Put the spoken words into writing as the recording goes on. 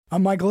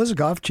I'm Michael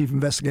Isikoff, Chief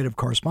Investigative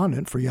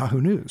Correspondent for Yahoo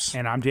News.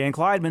 And I'm Dan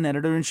Kleidman,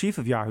 Editor-in-Chief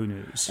of Yahoo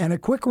News. And a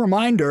quick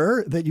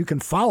reminder that you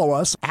can follow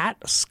us at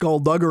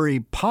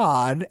Skullduggery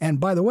Pod. And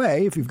by the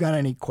way, if you've got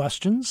any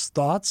questions,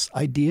 thoughts,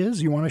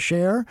 ideas you want to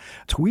share,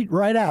 tweet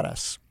right at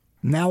us.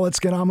 Now let's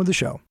get on with the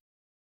show.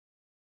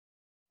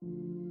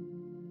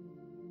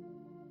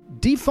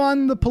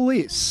 Defund the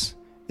police.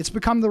 It's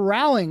become the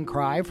rallying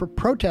cry for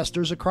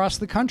protesters across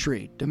the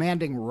country,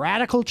 demanding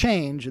radical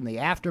change in the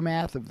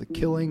aftermath of the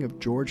killing of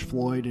George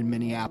Floyd in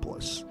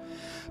Minneapolis.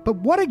 But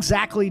what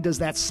exactly does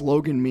that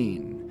slogan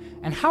mean?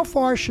 And how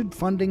far should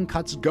funding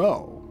cuts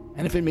go?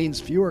 And if it means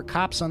fewer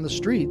cops on the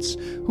streets,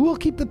 who will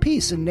keep the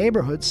peace in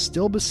neighborhoods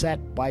still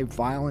beset by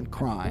violent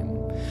crime?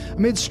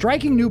 Amid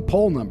striking new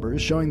poll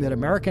numbers showing that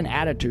American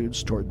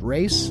attitudes toward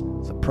race,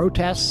 the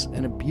protests,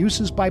 and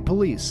abuses by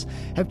police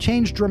have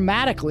changed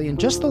dramatically in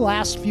just the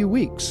last few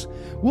weeks,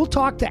 we'll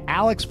talk to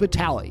Alex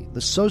Vitale,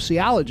 the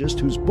sociologist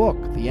whose book,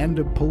 The End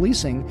of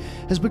Policing,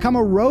 has become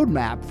a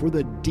roadmap for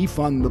the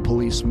Defund the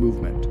Police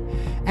movement.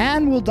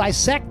 And we'll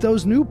dissect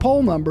those new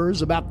poll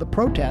numbers about the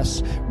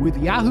protests with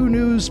Yahoo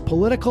News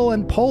political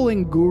and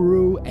polling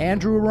guru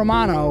Andrew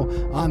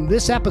Romano on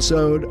this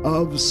episode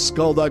of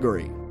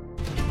Skullduggery.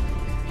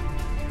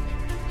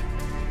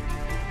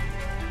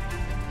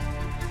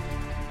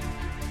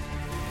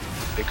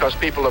 Because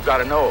people have got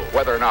to know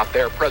whether or not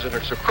their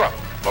president's a crook.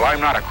 Well,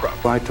 I'm not a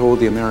crook. I told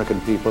the American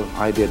people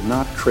I did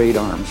not trade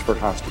arms for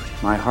hostages.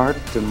 My heart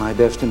and my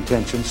best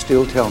intentions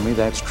still tell me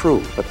that's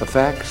true, but the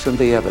facts and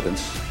the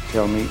evidence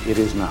tell me it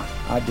is not.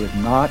 I did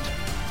not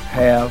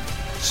have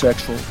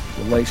sexual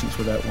relations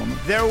with that woman.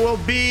 There will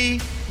be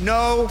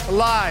no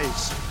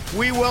lies.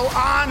 We will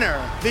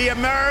honor the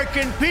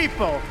American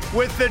people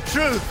with the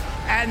truth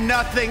and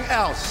nothing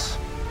else.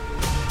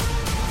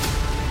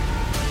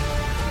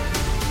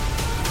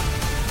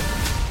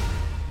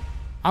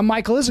 I'm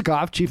Michael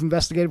Isikoff, Chief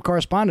Investigative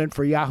Correspondent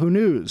for Yahoo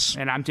News.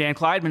 And I'm Dan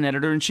Kleidman,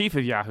 Editor-in-Chief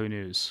of Yahoo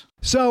News.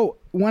 So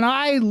when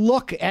I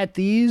look at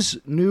these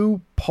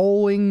new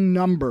polling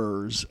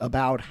numbers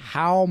about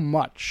how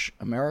much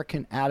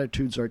American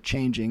attitudes are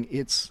changing,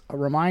 it's a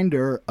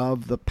reminder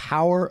of the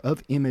power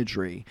of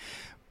imagery.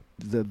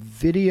 The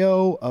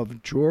video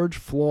of George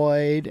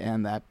Floyd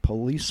and that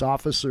police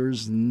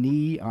officer's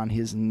knee on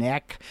his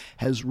neck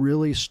has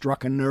really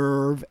struck a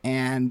nerve,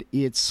 and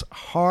it's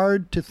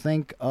hard to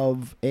think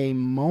of a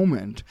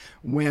moment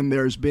when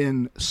there's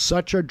been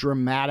such a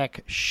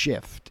dramatic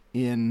shift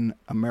in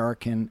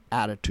American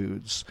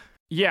attitudes.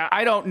 Yeah,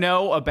 I don't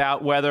know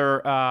about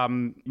whether,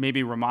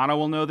 maybe Romano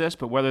will know this,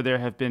 but whether there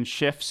have been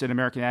shifts in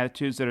American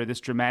attitudes that are this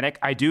dramatic.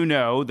 I do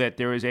know that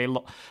there is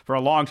for a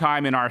long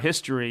time in our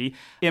history,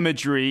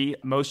 imagery,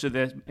 most of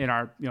the, in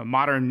our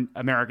modern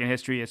American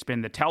history, it's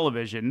been the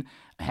television,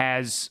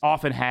 has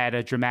often had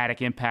a dramatic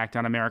impact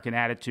on American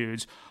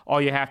attitudes. All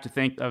you have to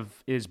think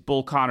of is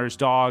Bull Connor's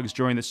dogs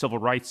during the Civil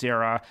Rights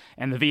era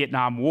and the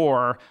Vietnam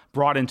War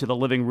brought into the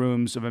living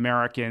rooms of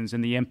Americans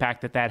and the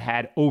impact that that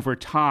had over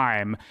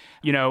time.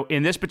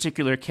 In this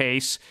particular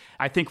case,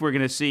 I think we're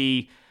going to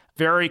see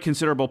very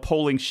considerable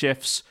polling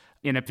shifts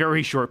in a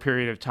very short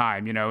period of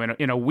time,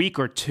 in a week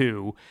or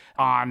two,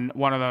 on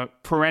one of the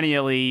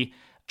perennially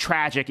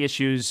tragic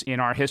issues in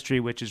our history,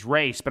 which is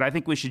race. But I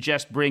think we should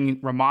just bring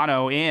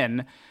Romano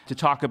in to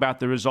talk about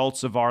the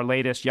results of our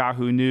latest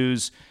Yahoo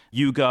News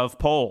YouGov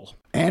poll.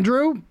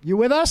 Andrew, you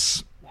with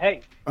us?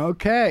 Hey.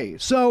 Okay,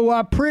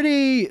 so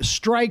pretty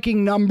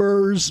striking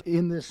numbers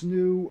in this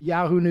new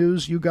Yahoo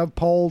News YouGov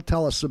poll.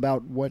 Tell us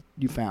about what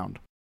you found.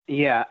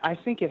 Yeah, I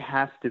think it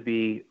has to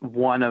be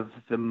one of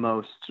the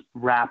most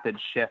rapid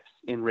shifts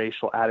in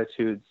racial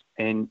attitudes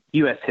in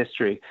U.S.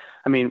 history.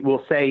 I mean,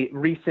 we'll say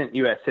recent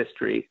U.S.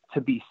 history to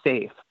be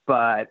safe,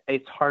 but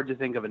it's hard to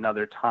think of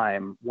another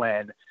time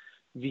when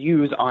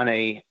views on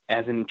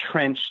as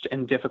entrenched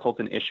and difficult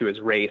an issue as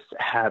race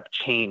have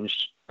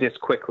changed this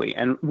quickly.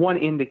 And one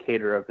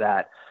indicator of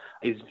that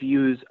is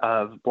views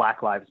of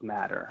Black Lives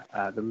Matter,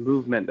 the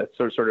movement that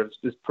sort of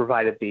has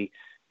provided the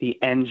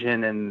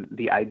engine and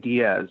the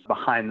ideas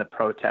behind the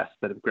protests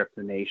that have gripped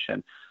the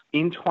nation.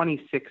 In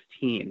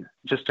 2016,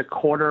 just a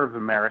quarter of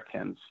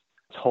Americans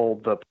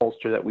told the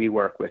pollster that we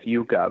work with,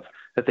 YouGov,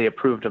 that they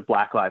approved of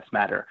Black Lives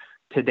Matter.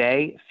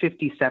 Today,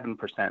 57%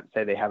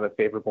 say they have a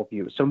favorable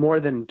view, so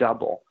more than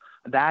double.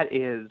 That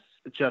is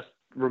just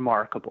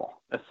remarkable.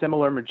 A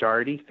similar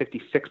majority,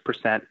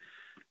 56%,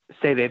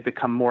 say they've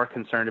become more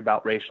concerned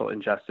about racial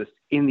injustice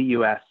in the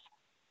U.S.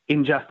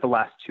 in just the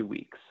last 2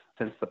 weeks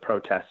since the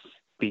protests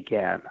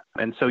began.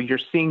 And so you're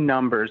seeing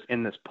numbers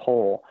in this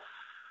poll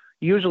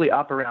usually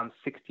up around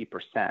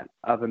 60%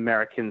 of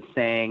Americans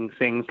saying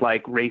things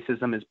like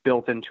racism is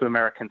built into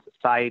American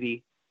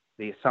society.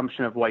 The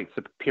assumption of white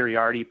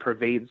superiority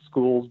pervades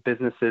schools,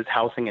 businesses,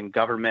 housing, and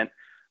government.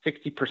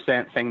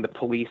 60% saying the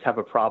police have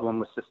a problem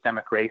with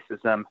systemic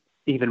racism.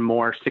 Even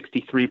more,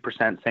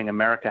 63% saying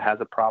America has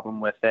a problem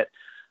with it.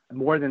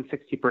 More than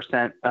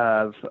 60%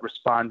 of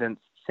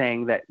respondents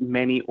saying that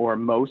many or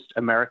most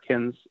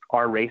Americans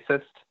are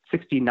racist.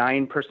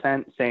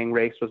 69% saying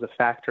race was a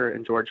factor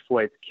in George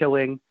Floyd's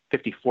killing.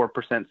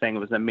 54% saying it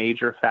was a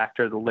major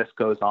factor. The list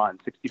goes on.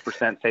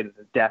 60% say that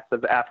the deaths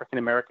of African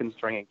Americans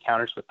during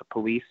encounters with the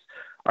police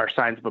are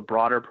signs of a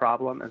broader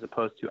problem as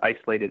opposed to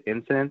isolated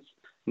incidents.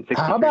 And 63%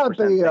 How about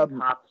the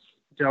cops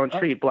don't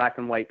treat black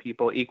and white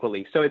people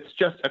equally. So it's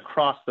just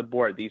across the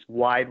board, these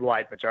wide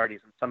majorities,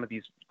 and some of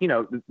these,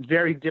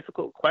 very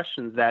difficult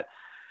questions that,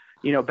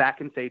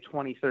 back in, say,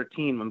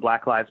 2013, when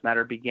Black Lives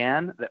Matter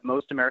began, that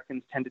most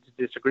Americans tended to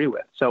disagree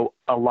with. So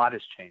a lot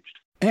has changed.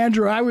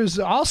 Andrew, I was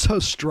also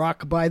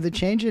struck by the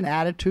change in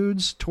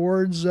attitudes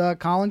towards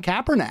Colin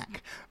Kaepernick,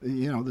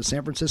 the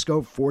San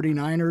Francisco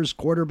 49ers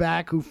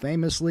quarterback who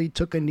famously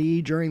took a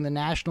knee during the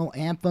national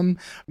anthem.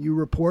 You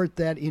report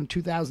that in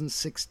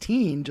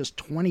 2016, just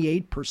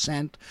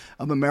 28%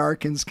 of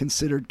Americans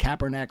considered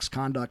Kaepernick's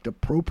conduct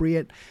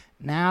appropriate.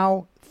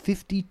 Now,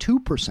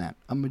 52%,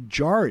 a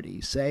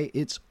majority, say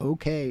it's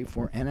okay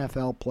for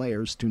NFL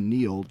players to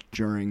kneel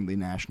during the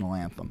national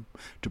anthem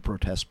to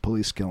protest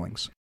police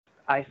killings.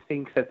 I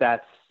think that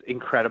that's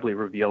incredibly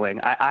revealing.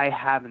 I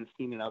haven't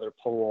seen another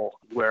poll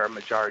where a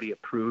majority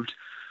approved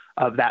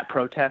of that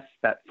protest,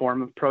 that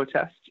form of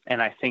protest,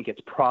 and I think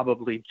it's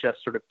probably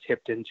just sort of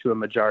tipped into a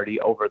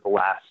majority over the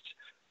last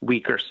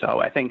week or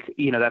so. I think,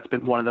 that's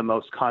been one of the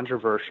most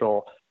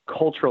controversial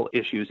cultural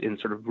issues in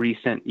sort of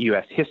recent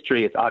U.S.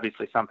 history. It's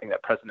obviously something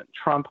that President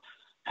Trump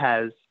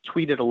has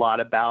tweeted a lot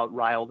about,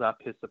 riled up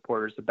his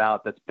supporters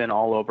about, that's been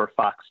all over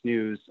Fox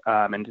News.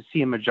 And to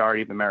see a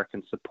majority of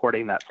Americans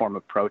supporting that form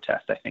of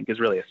protest, I think, is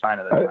really a sign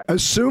of the time.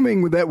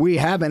 Assuming that we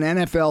have an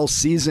NFL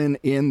season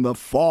in the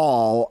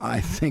fall, I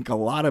think a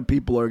lot of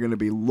people are going to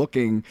be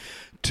looking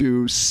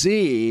to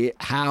see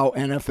how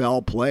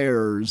NFL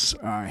players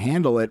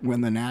handle it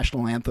when the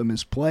national anthem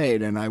is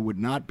played. And I would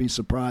not be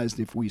surprised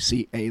if we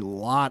see a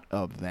lot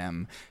of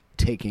them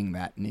taking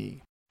that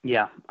knee.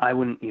 Yeah, I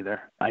wouldn't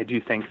either. I do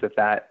think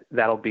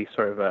that'll be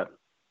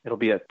it'll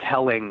be a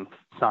telling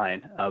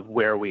sign of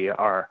where we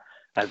are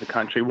as a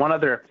country. One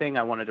other thing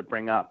I wanted to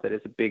bring up that is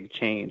a big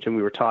change, and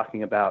we were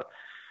talking about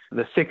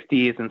the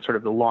 60s and sort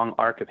of the long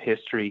arc of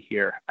history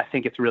here. I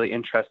think it's really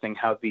interesting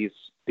how these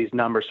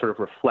numbers sort of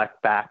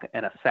reflect back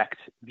and affect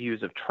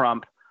views of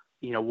Trump.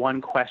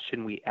 One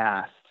question we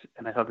asked,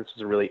 and I thought this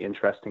was a really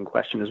interesting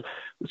question,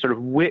 is sort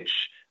of which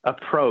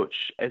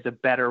approach is a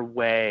better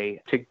way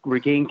to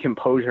regain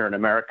composure in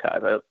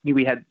America.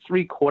 We had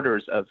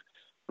 3/4 of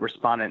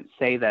respondents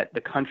say that the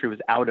country was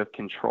out of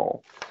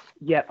control,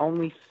 yet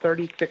only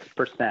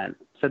 36%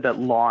 said that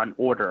law and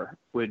order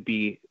would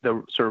be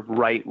the sort of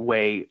right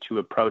way to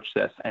approach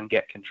this and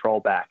get control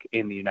back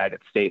in the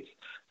United States.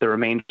 The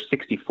remainder,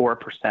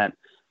 64%,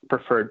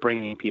 preferred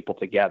bringing people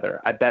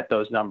together. I bet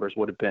those numbers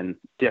would have been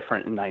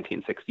different in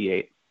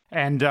 1968.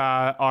 And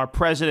our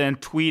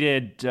president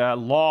tweeted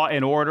law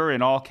and order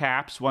in all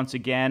caps once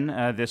again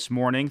this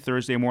morning,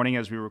 Thursday morning,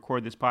 as we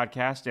record this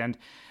podcast. And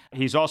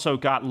he's also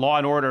got law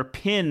and order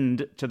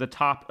pinned to the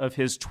top of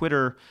his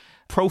Twitter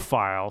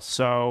profile.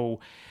 So,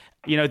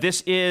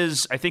 this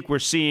is, I think we're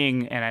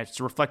seeing, and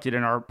it's reflected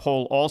in our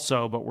poll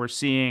also, but we're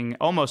seeing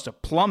almost a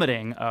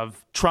plummeting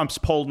of Trump's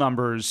poll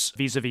numbers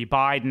vis-a-vis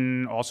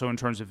Biden, also in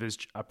terms of his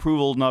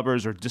approval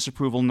numbers or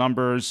disapproval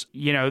numbers.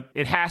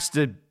 It has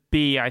to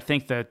be, I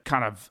think, the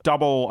kind of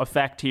double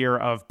effect here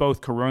of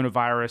both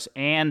coronavirus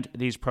and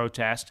these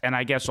protests, and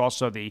I guess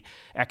also the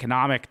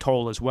economic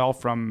toll as well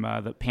from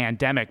the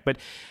pandemic. But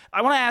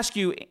I want to ask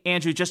you,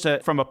 Andrew, just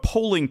from a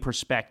polling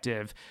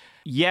perspective,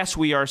 yes,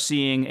 we are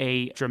seeing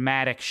a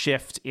dramatic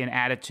shift in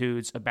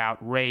attitudes about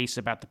race,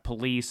 about the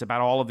police,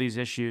 about all of these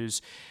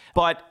issues.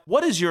 But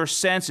what is your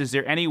sense? Is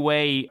there any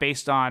way,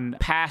 based on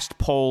past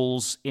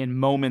polls in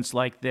moments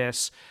like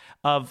this,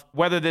 of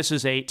whether this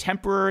is a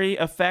temporary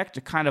effect,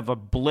 a kind of a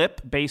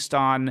blip based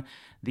on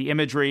the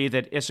imagery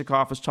that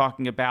Isikoff was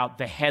talking about,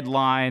 the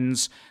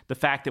headlines, the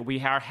fact that we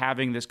are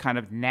having this kind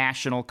of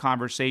national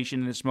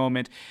conversation in this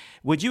moment?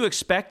 Would you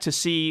expect to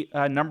see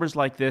numbers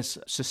like this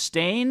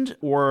sustained,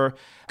 or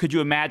could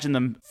you imagine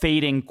them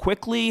fading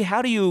quickly?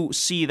 How do you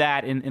see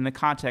that in the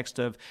context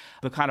of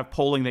the kind of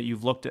polling that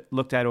you've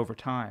looked at over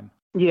time?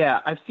 Yeah,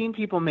 I've seen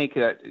people make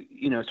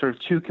sort of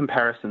two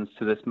comparisons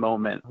to this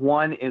moment.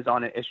 One is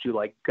on an issue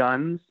like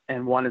guns,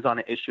 and one is on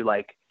an issue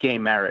like gay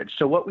marriage.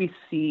 So what we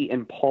see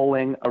in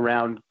polling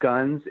around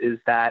guns is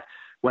that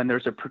when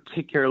there's a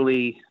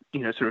particularly,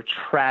 sort of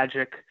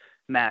tragic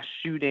mass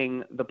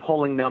shooting, the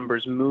polling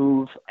numbers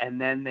move,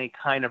 and then they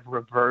kind of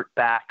revert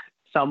back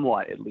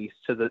somewhat, at least,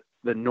 to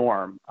the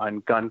norm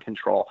on gun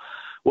control.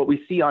 What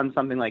we see on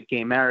something like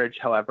gay marriage,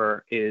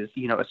 however, is,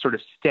 a sort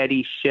of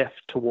steady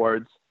shift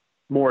towards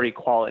more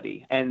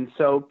equality. And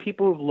so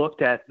people who've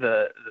looked at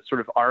the sort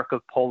of arc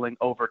of polling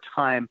over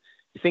time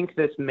think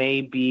this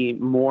may be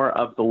more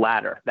of the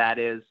latter. That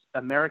is,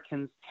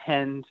 Americans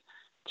tend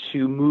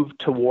to move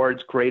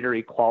towards greater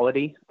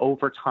equality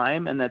over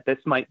time, and that this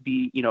might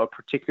be, a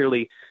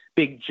particularly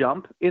big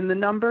jump in the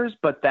numbers,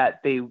 but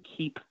that they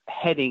keep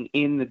heading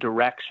in the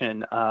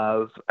direction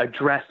of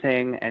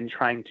addressing and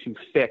trying to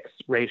fix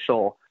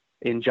racial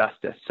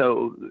injustice.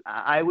 So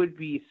I would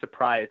be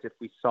surprised if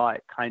we saw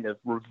it kind of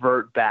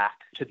revert back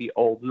to the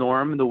old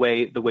norm the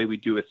way we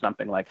do with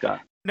something like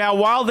that. Now,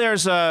 while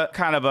there's a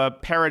kind of a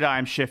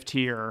paradigm shift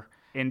here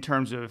in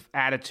terms of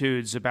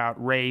attitudes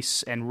about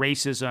race and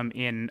racism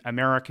in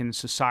American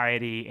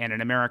society and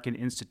in American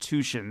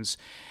institutions,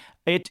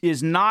 it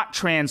is not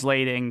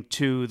translating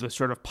to the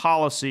sort of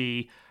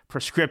policy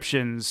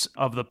prescriptions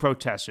of the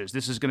protesters.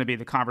 This is going to be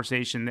the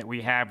conversation that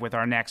we have with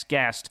our next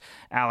guest,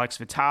 Alex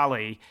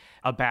Vitale,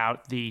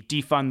 about the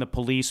defund the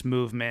police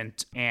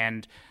movement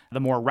and the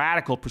more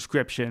radical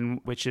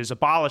prescription, which is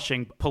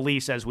abolishing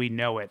police as we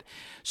know it.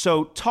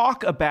 So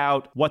talk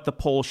about what the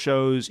poll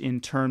shows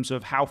in terms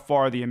of how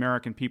far the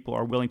American people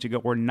are willing to go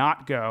or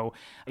not go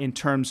in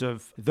terms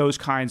of those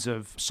kinds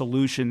of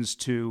solutions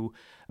to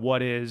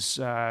what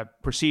is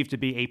perceived to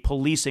be a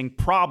policing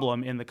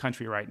problem in the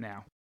country right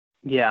now.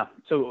 Yeah.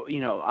 So,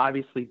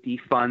 obviously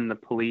defund the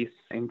police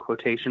in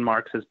quotation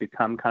marks has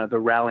become kind of the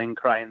rallying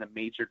cry and the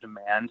major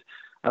demand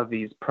of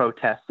these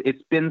protests.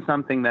 It's been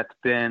something that's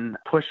been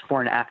pushed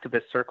for in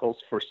activist circles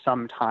for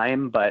some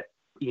time, but,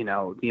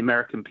 the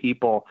American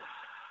people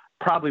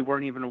probably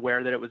weren't even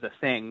aware that it was a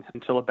thing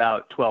until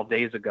about 12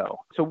 days ago.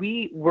 So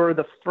we were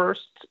the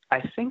first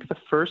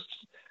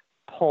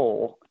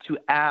poll to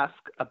ask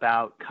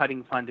about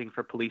cutting funding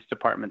for police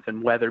departments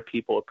and whether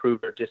people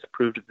approved or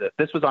disapproved of this.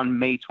 This was on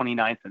May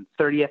 29th and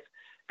 30th,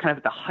 kind of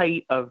at the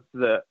height of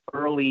the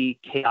early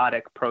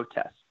chaotic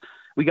protests.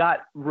 We got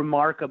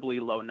remarkably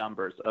low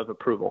numbers of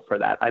approval for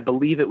that. I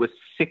believe it was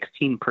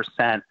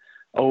 16%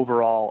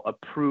 overall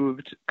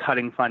approved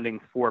cutting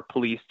funding for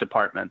police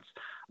departments.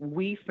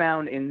 We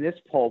found in this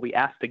poll, we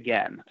asked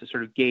again to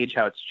sort of gauge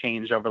how it's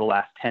changed over the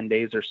last 10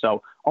 days or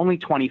so, only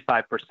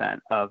 25%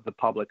 of the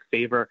public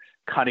favor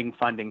cutting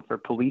funding for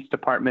police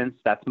departments.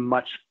 That's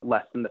much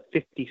less than the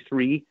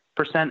 53%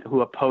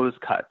 who oppose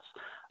cuts.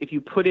 If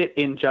you put it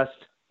in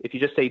if you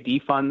just say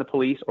defund the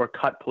police or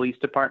cut police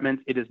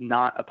departments, it is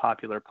not a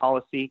popular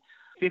policy.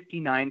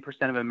 59%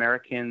 of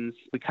Americans,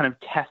 we kind of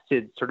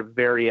tested sort of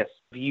various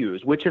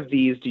views. Which of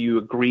these do you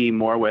agree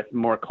more with,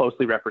 more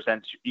closely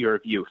represents your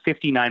view?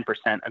 59%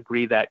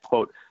 agree that,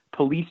 quote,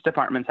 police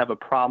departments have a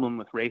problem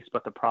with race,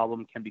 but the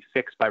problem can be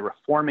fixed by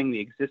reforming the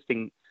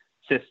existing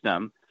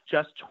system.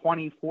 Just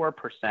 24%,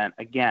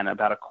 again,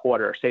 about a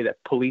quarter, say that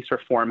police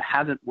reform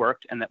hasn't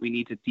worked and that we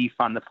need to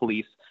defund the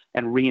police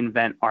and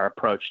reinvent our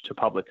approach to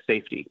public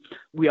safety.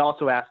 We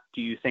also asked,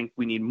 do you think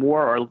we need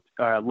more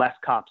or less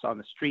cops on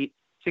the street?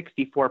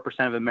 64%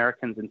 of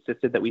Americans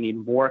insisted that we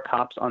need more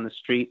cops on the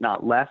street,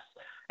 not less.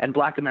 And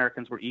Black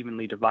Americans were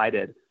evenly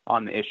divided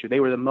on the issue. They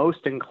were the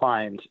most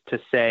inclined to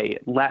say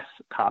less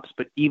cops,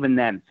 but even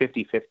then,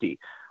 50-50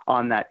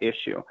 on that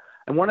issue.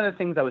 And one of the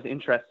things I was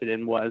interested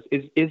in was,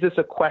 is this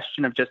a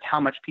question of just how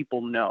much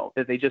people know?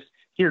 That they just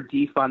hear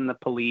defund the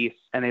police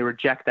and they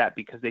reject that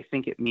because they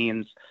think it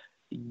means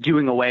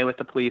doing away with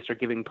the police or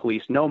giving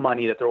police no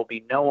money, that there will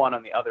be no one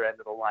on the other end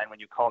of the line when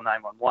you call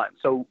 911.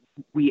 So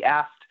we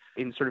asked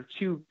in sort of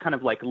two kind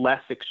of like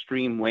less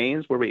extreme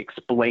ways where we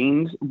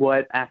explained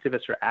what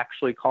activists are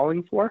actually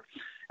calling for.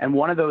 And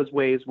one of those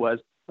ways was,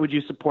 would you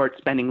support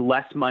spending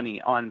less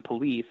money on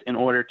police in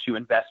order to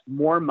invest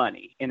more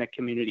money in a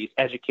community's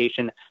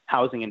education,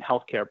 housing, and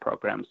healthcare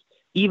programs?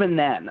 Even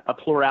then, a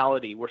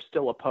plurality were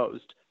still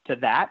opposed to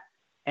that.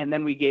 And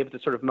then we gave the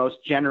sort of most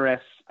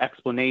generous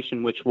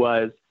explanation, which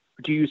was,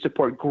 do you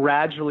support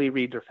gradually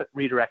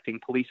redirecting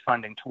police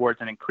funding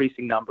towards an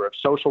increasing number of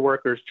social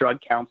workers,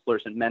 drug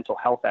counselors, and mental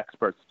health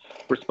experts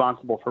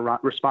responsible for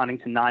responding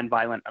to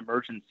nonviolent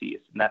emergencies?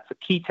 And that's a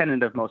key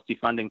tenet of most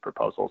defunding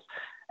proposals.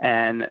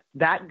 And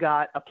that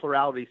got a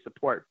plurality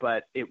support,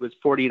 but it was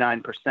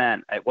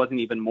 49%. It wasn't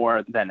even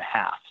more than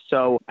half.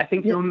 So I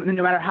think no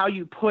matter how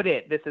you put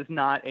it, this is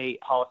not a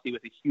policy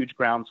with a huge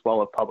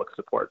groundswell of public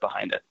support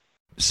behind it.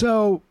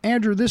 So,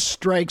 Andrew, this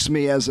strikes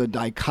me as a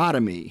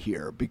dichotomy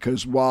here,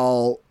 because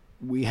while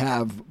we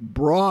have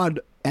broad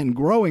and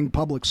growing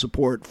public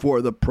support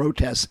for the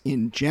protests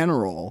in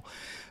general,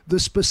 the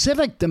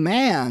specific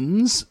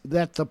demands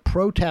that the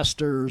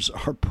protesters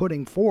are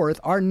putting forth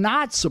are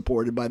not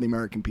supported by the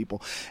American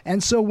people.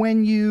 And so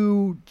when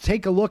you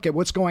take a look at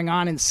what's going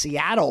on in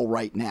Seattle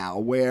right now,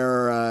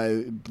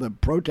 where the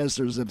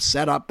protesters have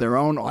set up their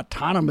own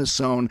autonomous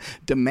zone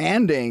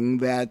demanding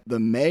that the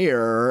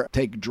mayor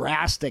take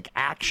drastic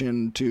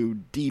action to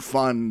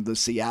defund the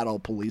Seattle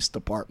Police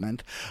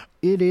Department,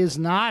 it is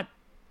not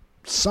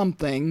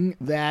something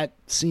that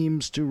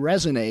seems to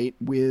resonate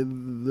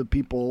with the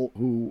people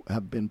who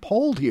have been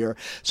polled here.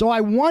 So I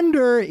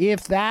wonder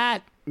if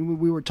that,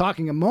 we were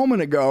talking a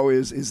moment ago,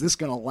 is this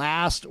going to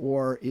last,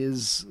 or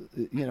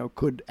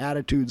could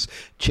attitudes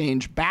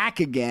change back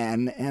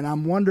again? And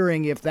I'm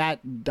wondering if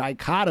that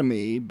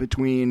dichotomy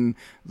between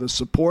the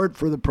support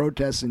for the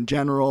protests in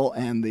general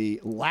and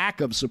the lack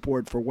of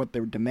support for what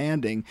they're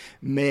demanding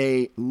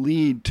may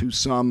lead to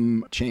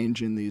some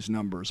change in these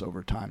numbers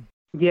over time.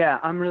 Yeah,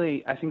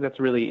 I think that's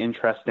really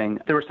interesting.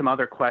 There were some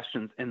other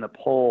questions in the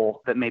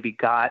poll that maybe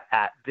got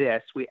at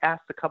this. We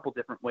asked a couple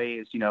different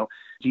ways, do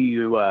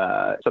you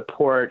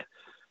support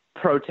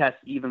protest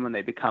even when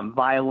they become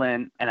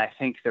violent. And I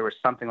think there was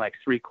something like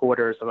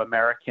 3/4 of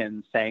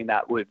Americans saying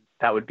that would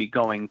be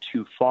going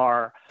too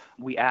far.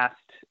 We asked,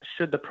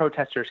 should the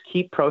protesters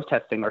keep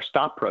protesting or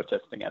stop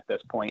protesting at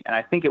this point? And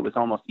I think it was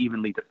almost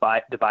evenly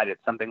divided,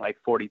 something like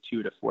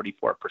 42 to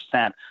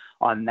 44%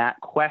 on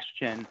that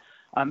question.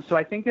 So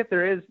I think that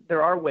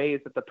there are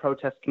ways that the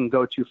protest can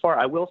go too far.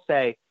 I will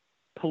say,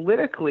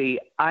 politically,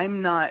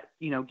 I'm not,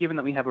 given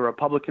that we have a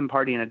Republican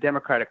Party and a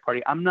Democratic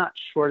Party, I'm not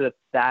sure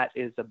that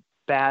is a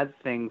bad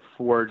thing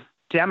for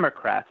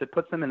Democrats. It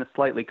puts them in a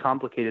slightly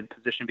complicated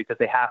position because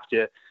they have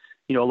to,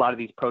 a lot of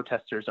these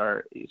protesters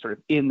are sort of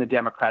in the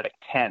Democratic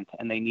tent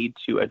and they need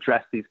to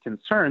address these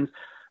concerns.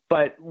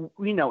 But,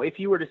 if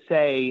you were to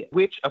say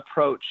which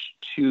approach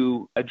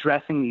to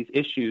addressing these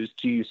issues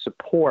do you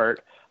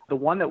support, the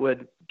one that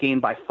would gain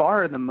by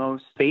far the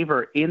most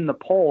favor in the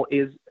poll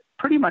is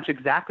pretty much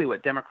exactly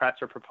what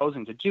Democrats are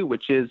proposing to do,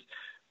 which is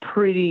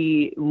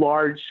pretty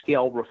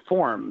large-scale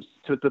reforms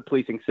to the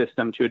policing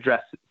system to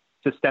address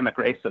systemic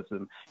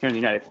racism here in the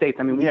United States.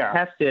 I mean, we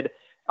tested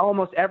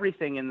almost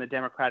everything in the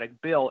Democratic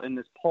bill in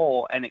this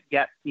poll, and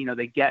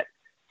they get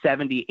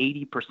 70,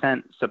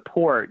 80%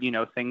 support,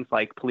 things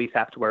like police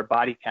have to wear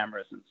body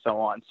cameras and so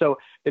on. So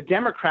the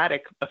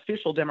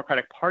official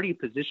Democratic Party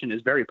position is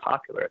very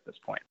popular at this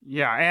point.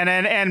 Yeah,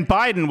 and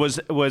Biden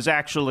was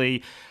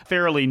actually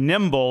fairly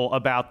nimble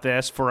about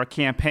this for a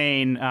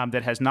campaign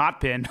that has not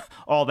been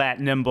all that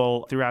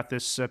nimble throughout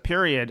this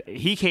period.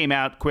 He came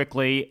out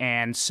quickly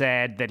and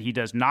said that he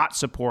does not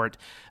support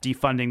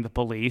defunding the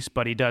police,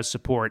 but he does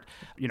support,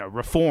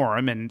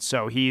 reform. And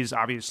so he's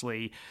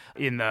obviously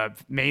in the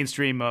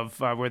mainstream of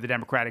where the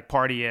Democratic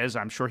Party is.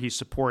 I'm sure he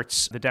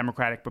supports the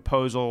Democratic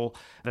proposal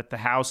that the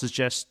House has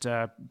just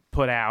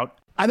put out.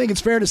 I think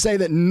it's fair to say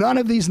that none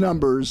of these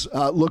numbers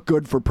look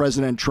good for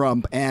President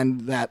Trump,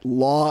 and that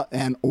law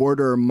and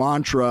order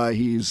mantra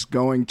he's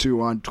going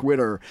to on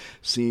Twitter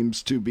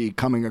seems to be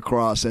coming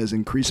across as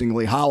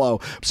increasingly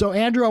hollow. So,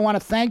 Andrew, I want to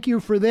thank you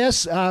for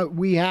this.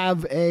 We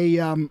have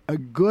a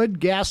good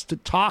guest to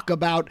talk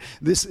about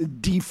this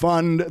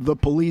defund the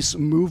police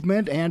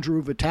movement,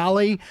 Andrew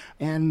Vitale,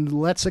 and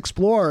let's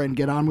explore and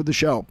get on with the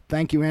show.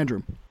 Thank you,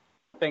 Andrew.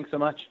 Thanks so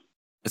much.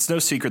 It's no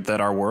secret that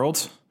our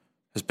world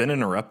has been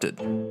interrupted.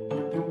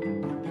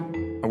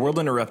 Our World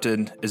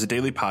Interrupted is a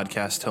daily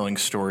podcast telling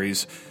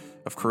stories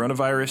of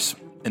coronavirus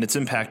and its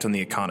impact on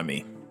the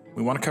economy.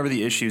 We want to cover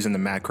the issues in the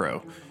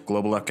macro,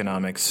 global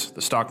economics,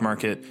 the stock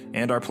market,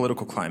 and our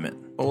political climate.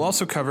 But we'll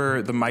also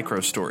cover the micro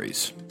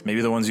stories,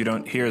 maybe the ones you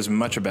don't hear as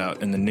much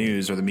about in the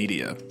news or the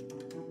media.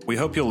 We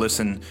hope you'll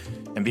listen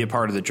and be a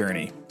part of the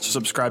journey. So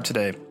subscribe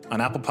today on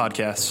Apple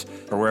Podcasts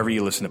or wherever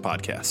you listen to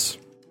podcasts.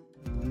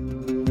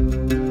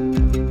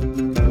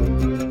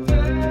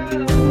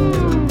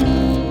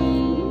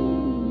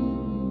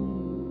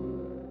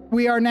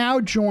 We are now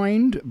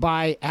joined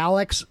by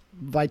Alex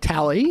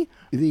Vitale,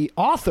 the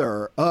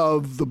author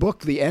of the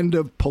book, The End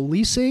of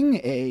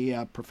Policing,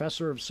 a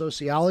professor of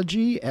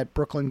sociology at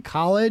Brooklyn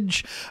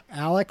College.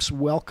 Alex,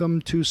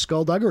 welcome to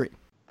Skullduggery.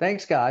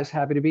 Thanks, guys.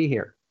 Happy to be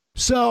here.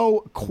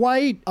 So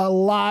quite a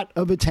lot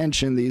of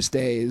attention these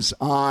days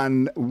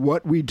on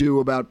what we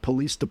do about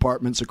police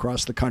departments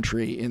across the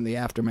country in the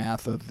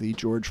aftermath of the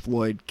George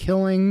Floyd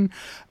killing.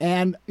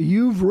 And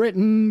you've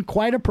written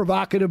quite a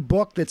provocative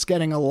book that's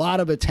getting a lot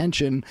of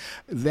attention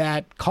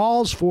that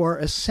calls for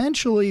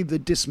essentially the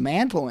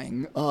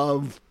dismantling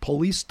of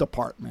police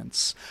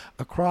departments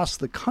across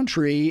the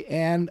country.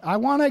 And I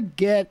want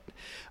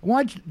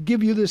to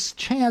give you this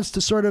chance to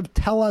sort of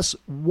tell us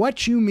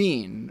what you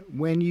mean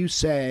when you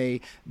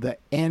say the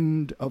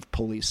end of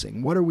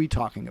policing. What are we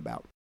talking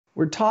about?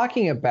 We're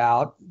talking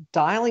about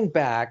dialing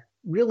back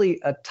really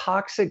a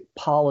toxic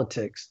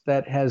politics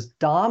that has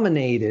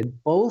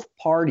dominated both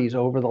parties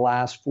over the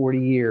last 40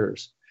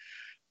 years,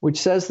 which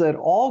says that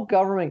all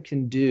government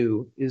can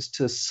do is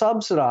to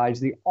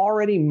subsidize the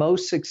already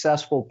most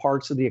successful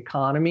parts of the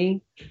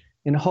economy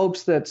in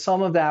hopes that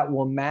some of that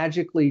will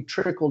magically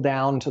trickle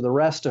down to the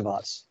rest of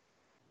us.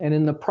 And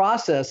in the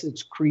process,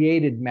 it's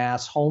created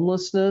mass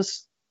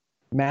homelessness,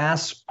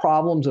 mass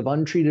problems of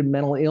untreated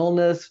mental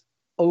illness,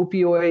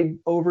 opioid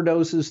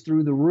overdoses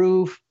through the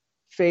roof,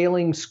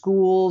 failing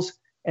schools,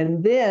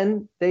 and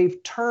then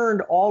they've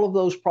turned all of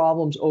those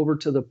problems over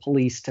to the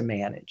police to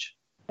manage.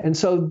 And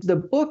so the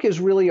book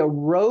is really a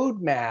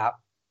roadmap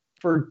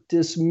for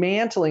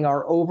dismantling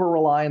our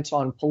over-reliance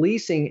on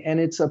policing, and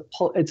it's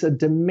a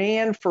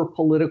demand for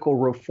political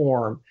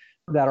reform,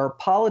 that our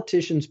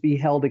politicians be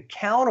held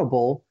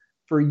accountable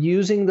for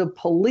using the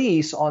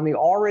police on the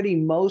already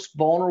most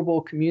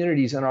vulnerable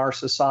communities in our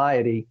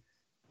society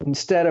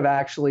instead of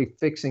actually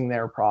fixing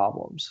their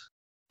problems.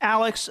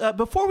 Alex,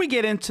 before we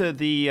get into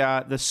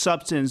the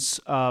substance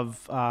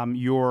of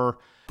your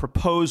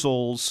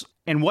proposals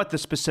and what the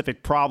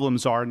specific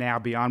problems are now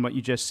beyond what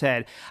you just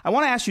said, I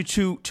want to ask you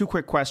two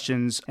quick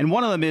questions. And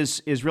one of them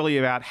is really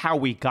about how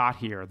we got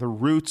here, the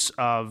roots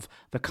of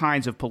the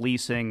kinds of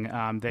policing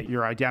that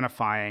you're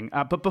identifying.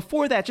 But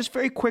before that, just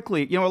very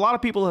quickly, a lot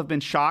of people have been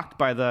shocked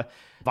by the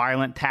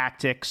violent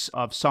tactics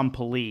of some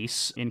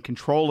police in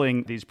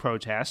controlling these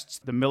protests,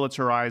 the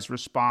militarized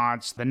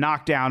response, the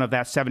knockdown of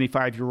that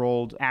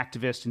 75-year-old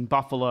activist in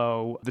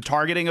Buffalo, the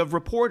targeting of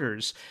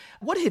reporters.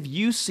 What have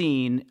you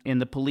seen in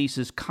the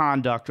police's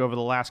conduct over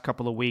the last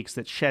couple of weeks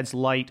that sheds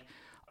light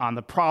on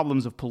the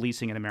problems of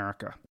policing in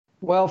America?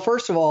 Well,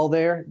 first of all,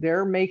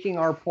 they're making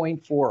our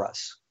point for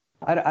us.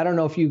 I don't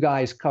know if you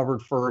guys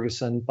covered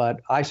Ferguson, but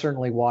I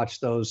certainly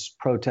watched those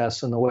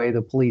protests and the way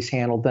the police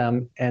handled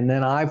them. And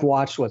then I've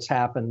watched what's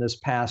happened this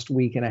past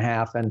week and a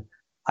half, and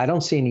I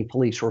don't see any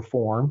police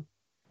reform.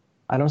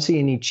 I don't see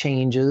any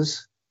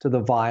changes to the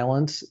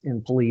violence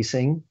in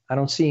policing. I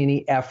don't see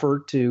any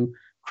effort to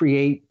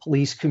create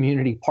police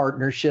community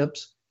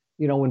partnerships.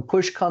 When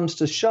push comes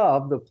to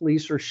shove, the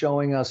police are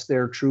showing us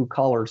their true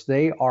colors.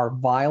 They are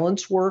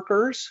violence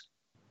workers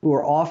who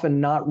are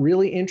often not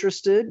really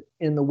interested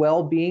in the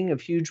well-being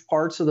of huge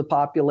parts of the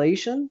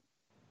population,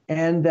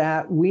 and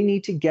that we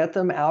need to get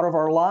them out of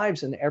our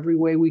lives in every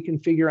way we can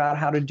figure out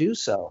how to do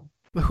so.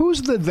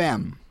 Who's the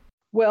them?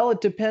 Well,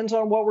 it depends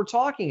on what we're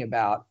talking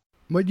about.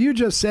 But you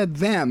just said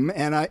them,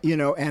 and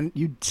and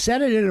you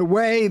said it in a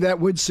way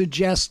that would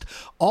suggest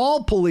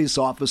all police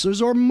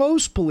officers or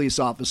most police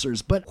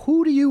officers. But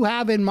who do you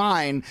have in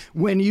mind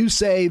when you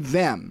say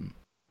them?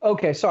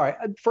 Okay, sorry.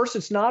 First,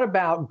 it's not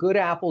about good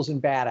apples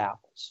and bad apples.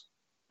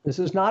 This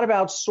is not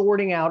about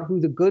sorting out who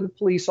the good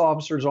police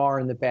officers are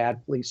and the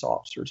bad police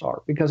officers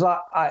are, because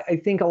I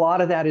think a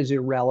lot of that is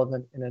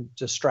irrelevant and a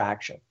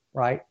distraction,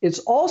 right? It's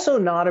also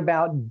not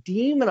about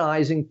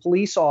demonizing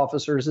police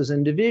officers as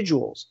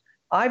individuals.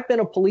 I've been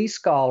a police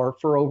scholar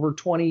for over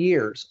 20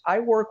 years. I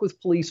work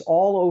with police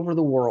all over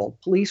the world.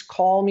 Police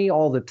call me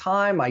all the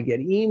time. I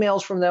get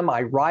emails from them.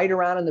 I ride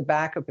around in the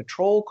back of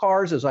patrol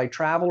cars as I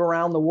travel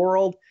around the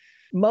world.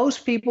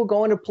 Most people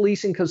go into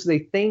policing because they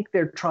think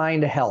they're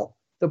trying to help.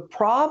 The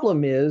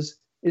problem is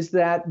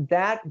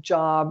that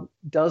job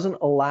doesn't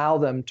allow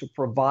them to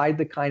provide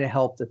the kind of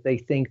help that they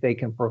think they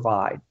can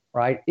provide,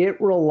 right?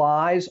 It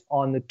relies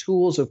on the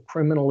tools of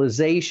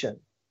criminalization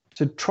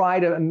to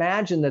try to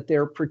imagine that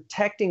they're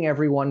protecting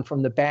everyone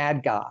from the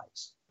bad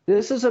guys.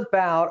 This is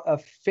about a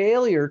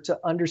failure to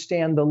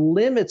understand the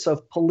limits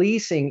of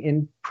policing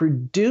in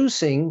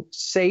producing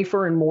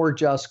safer and more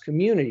just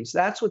communities.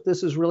 That's what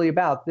this is really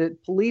about.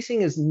 That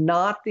policing is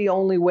not the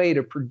only way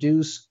to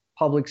produce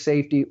public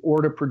safety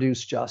or to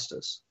produce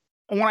justice.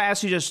 I want to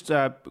ask you just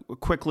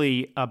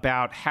quickly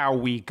about how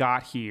we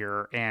got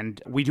here.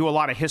 And we do a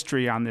lot of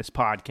history on this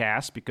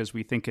podcast because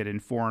we think it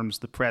informs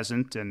the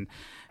present and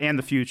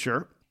the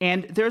future.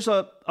 And there's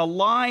a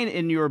line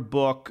in your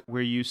book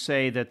where you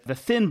say that the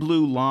thin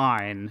blue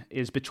line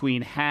is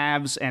between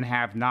haves and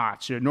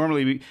have-nots.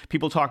 Normally,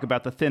 people talk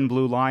about the thin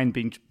blue line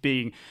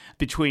being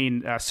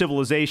between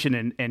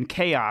civilization and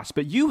chaos,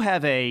 but you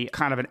have a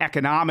kind of an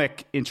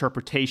economic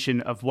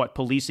interpretation of what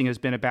policing has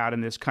been about in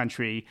this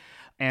country,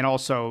 and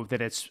also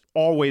that it's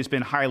always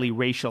been highly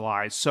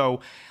racialized. So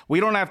we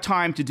don't have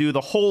time to do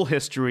the whole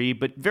history,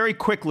 but very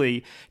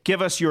quickly,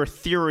 give us your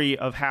theory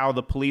of how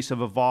the police have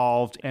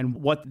evolved and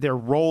what their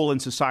role in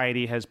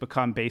society has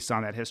become based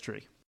on that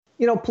history.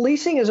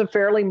 Policing is a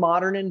fairly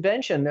modern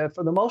invention.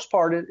 For the most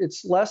part,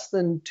 it's less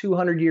than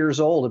 200 years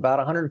old, about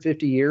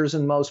 150 years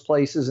in most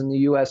places in the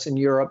US and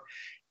Europe.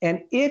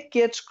 And it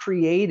gets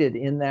created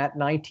in that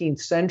 19th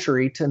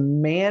century to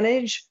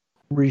manage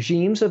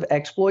regimes of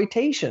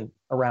exploitation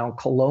around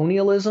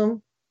colonialism,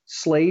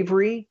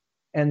 slavery,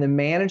 and the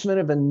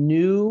management of a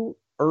new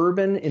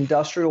urban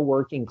industrial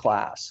working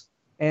class.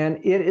 And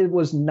it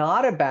was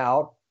not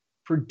about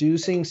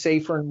producing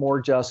safer and more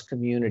just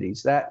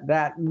communities.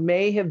 That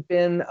may have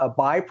been a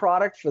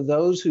byproduct for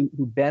those who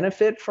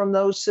benefit from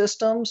those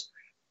systems,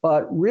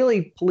 but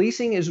really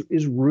policing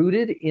is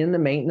rooted in the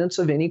maintenance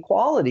of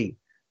inequality,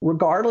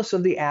 regardless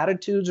of the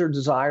attitudes or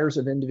desires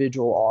of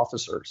individual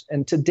officers.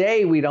 And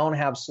today we don't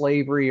have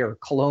slavery or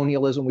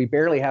colonialism. We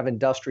barely have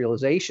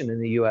industrialization in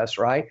the US,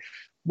 right?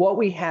 What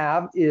we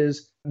have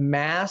is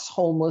mass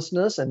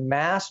homelessness and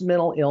mass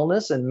mental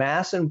illness and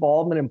mass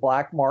involvement in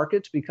black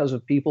markets because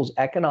of people's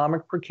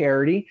economic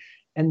precarity.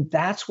 And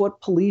that's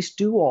what police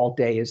do all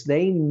day, is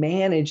they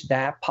manage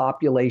that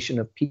population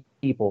of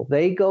people.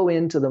 They go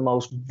into the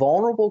most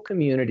vulnerable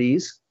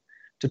communities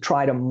to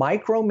try to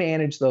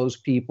micromanage those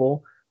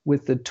people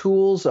with the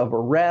tools of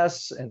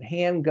arrests and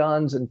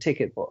handguns and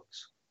ticket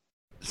books.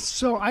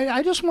 So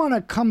I just want to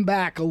come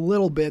back a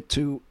little bit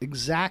to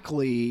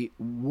exactly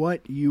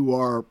what you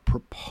are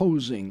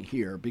proposing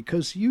here,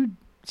 because you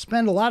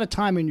spend a lot of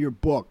time in your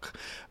book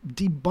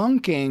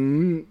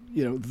debunking,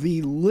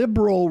 the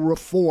liberal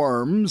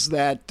reforms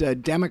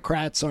that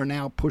Democrats are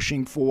now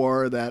pushing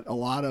for, that a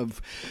lot of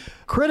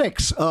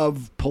critics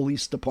of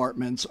police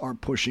departments are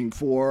pushing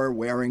for: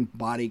 wearing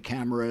body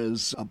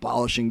cameras,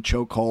 abolishing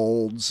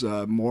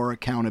chokeholds, more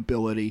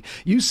accountability.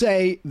 You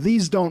say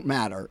these don't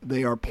matter.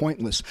 They are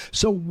pointless.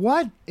 So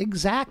what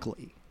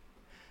exactly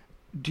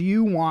do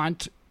you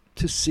want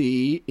to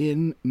see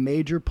in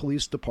major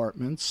police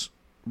departments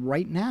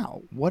right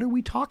now? What are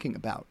we talking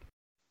about?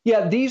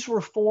 Yeah, these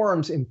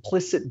reforms,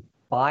 implicit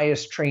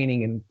bias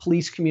training and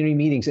police community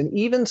meetings, and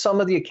even some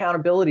of the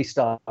accountability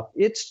stuff,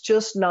 it's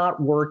just not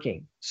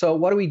working. So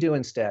what do we do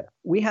instead?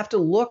 We have to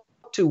look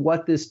to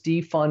what this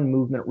defund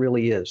movement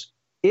really is.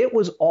 It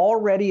was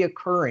already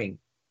occurring,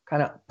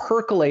 kind of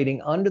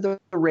percolating under the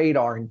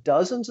radar in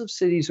dozens of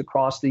cities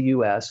across the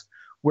U.S.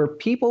 where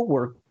people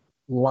were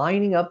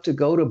lining up to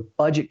go to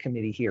budget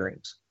committee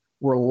hearings,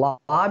 were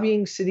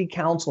lobbying city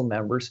council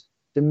members,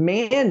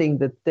 demanding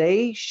that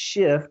they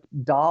shift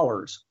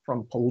dollars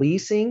from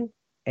policing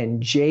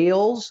and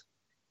jails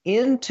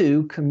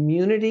into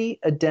community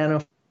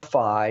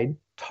identified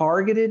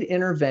targeted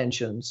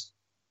interventions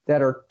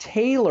that are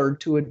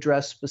tailored to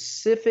address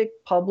specific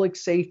public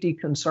safety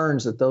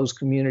concerns that those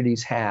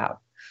communities have.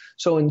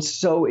 So in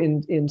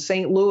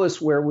St.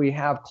 Louis, where we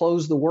have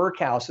Close the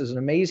Workhouse, is an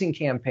amazing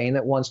campaign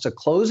that wants to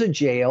close a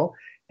jail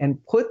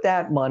and put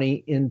that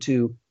money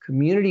into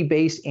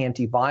community-based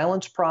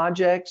anti-violence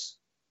projects,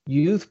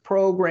 youth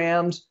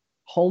programs,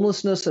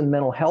 homelessness and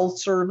mental health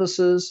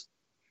services.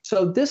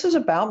 So this is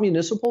about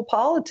municipal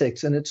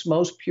politics in its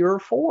most pure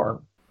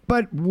form.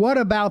 But what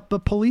about the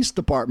police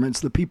departments,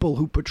 the people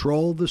who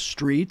patrol the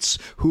streets,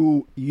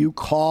 who you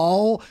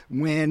call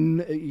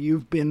when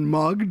you've been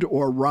mugged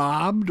or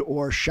robbed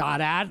or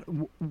shot at?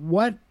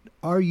 What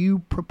are you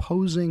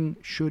proposing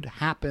should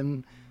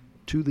happen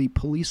to the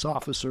police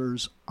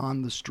officers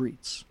on the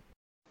streets?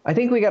 I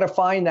think we got to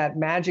find that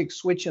magic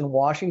switch in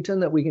Washington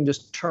that we can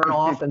just turn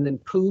off and then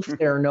poof,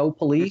 there are no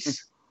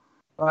police.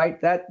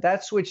 Right?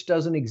 That switch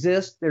doesn't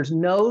exist. There's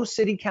no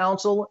city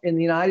council in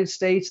the United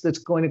States that's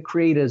going to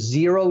create a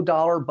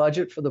 $0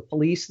 budget for the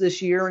police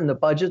this year in the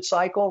budget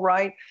cycle,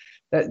 right?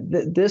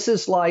 This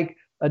is like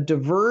a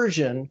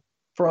diversion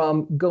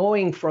from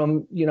going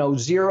from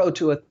 0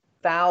 to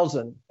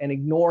 1,000 and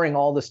ignoring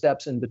all the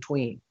steps in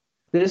between.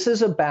 This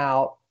is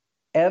about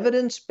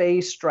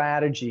evidence-based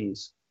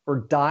strategies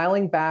for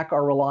dialing back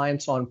our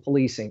reliance on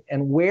policing.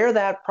 And where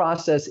that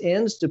process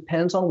ends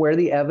depends on where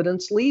the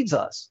evidence leads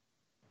us.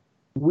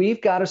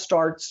 We've got to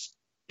start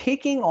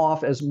picking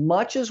off as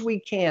much as we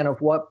can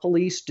of what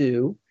police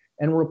do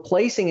and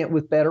replacing it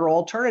with better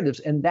alternatives.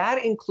 And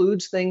that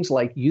includes things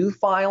like youth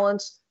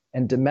violence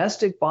and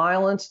domestic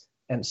violence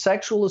and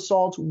sexual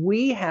assaults.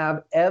 We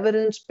have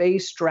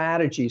evidence-based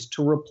strategies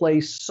to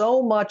replace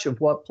so much of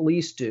what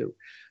police do.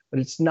 But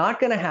it's not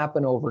going to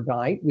happen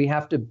overnight. We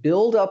have to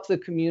build up the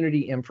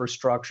community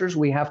infrastructures.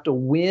 We have to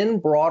win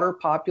broader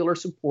popular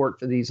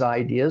support for these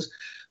ideas.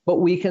 But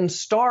we can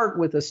start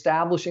with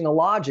establishing a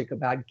logic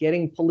about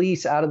getting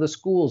police out of the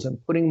schools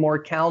and putting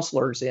more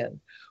counselors in,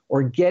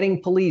 or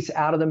getting police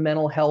out of the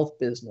mental health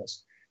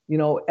business.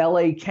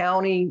 LA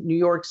County, New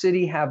York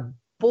City have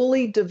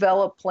fully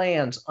developed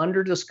plans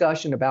under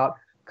discussion about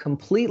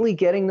completely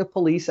getting the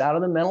police out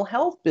of the mental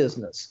health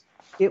business.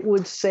 It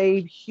would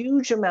save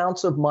huge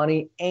amounts of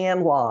money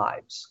and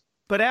lives.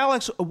 But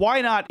Alex, why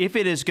not, if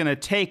it is going to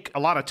take a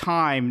lot of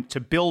time to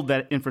build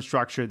that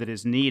infrastructure that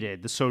is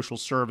needed, the social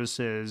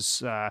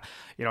services, a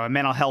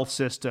mental health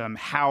system,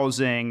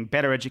 housing,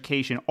 better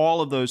education, all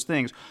of those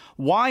things,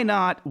 why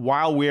not,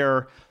 while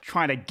we're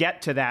trying to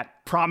get to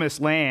that promised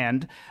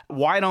land,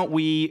 why don't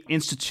we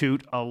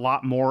institute a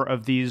lot more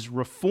of these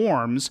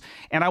reforms?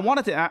 And I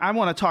want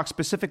to talk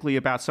specifically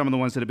about some of the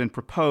ones that have been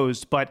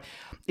proposed, but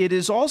it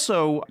is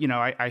also,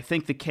 I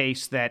think the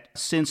case that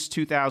since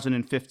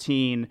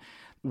 2015,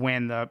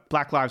 when the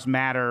Black Lives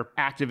Matter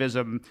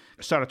activism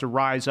started to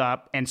rise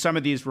up and some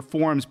of these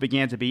reforms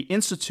began to be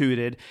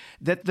instituted,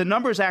 that the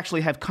numbers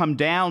actually have come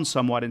down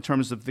somewhat in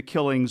terms of the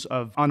killings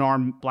of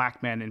unarmed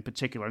black men in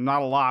particular.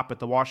 Not a lot, but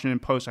the Washington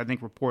Post, I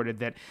think, reported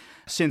that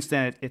since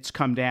then it's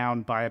come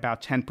down by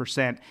about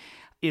 10%.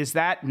 Is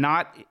that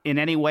not in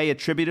any way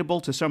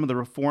attributable to some of the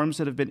reforms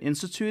that have been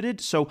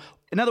instituted? So,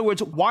 in other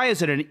words, why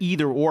is it an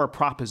either-or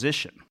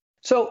proposition?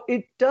 So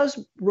it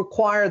does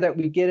require that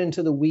we get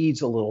into the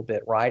weeds a little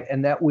bit, right?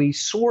 And that we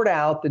sort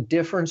out the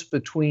difference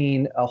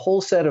between a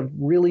whole set of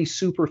really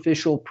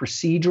superficial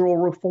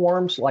procedural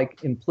reforms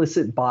like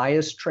implicit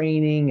bias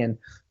training and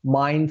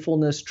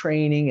mindfulness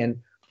training and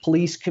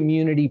police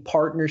community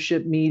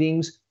partnership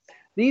meetings.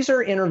 These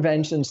are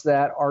interventions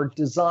that are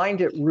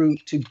designed at root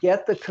to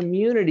get the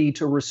community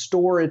to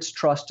restore its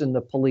trust in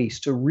the police,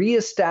 to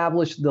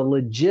reestablish the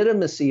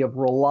legitimacy of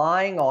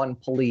relying on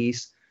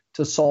police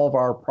to solve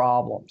our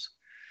problems.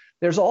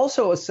 There's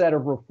also a set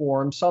of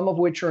reforms, some of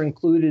which are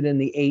included in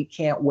the 8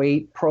 Can't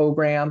Wait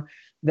program,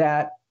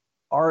 that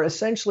are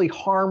essentially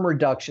harm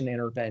reduction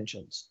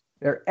interventions.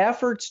 They're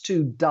efforts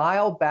to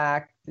dial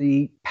back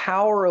the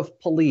power of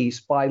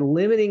police by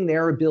limiting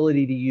their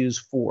ability to use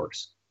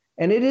force.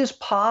 And it is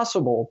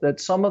possible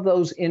that some of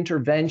those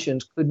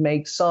interventions could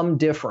make some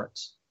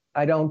difference.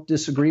 I don't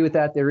disagree with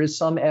that. There is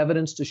some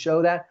evidence to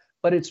show that,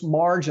 but it's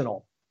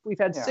marginal. We've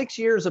had 6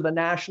 years of a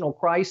national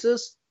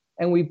crisis,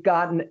 and we've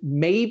gotten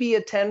maybe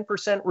a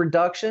 10%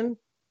 reduction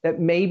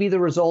that may be the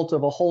result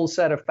of a whole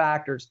set of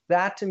factors.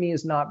 That, to me,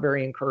 is not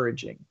very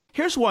encouraging.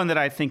 Here's one that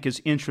I think is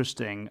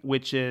interesting,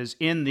 which is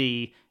in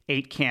the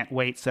 8 can't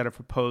wait set of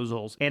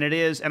proposals. And it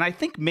is, and I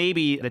think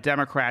maybe the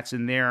Democrats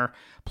in their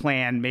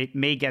plan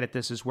may get at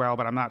this as well,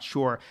 but I'm not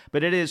sure.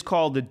 But it is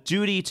called the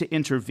duty to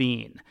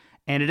intervene.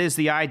 And it is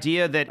the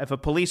idea that if a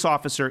police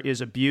officer is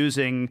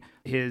abusing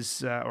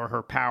his or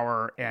her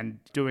power and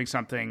doing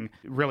something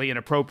really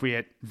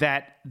inappropriate,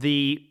 that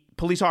the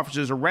police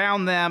officers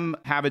around them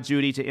have a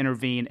duty to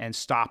intervene and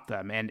stop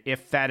them. And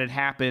if that had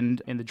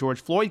happened in the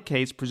George Floyd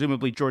case,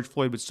 presumably George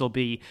Floyd would still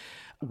be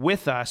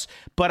with us.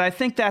 But I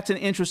think that's an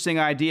interesting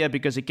idea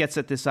because it gets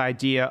at this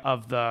idea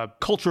of the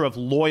culture of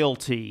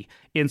loyalty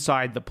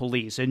inside the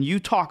police. And you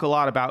talk a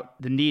lot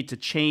about the need to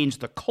change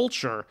the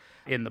culture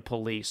in the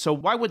police. So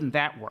why wouldn't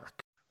that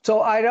work?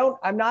 So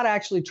I'm not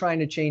actually trying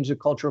to change the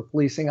culture of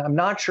policing. I'm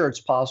not sure it's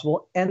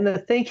possible. And the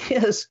thing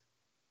is,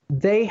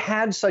 they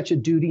had such a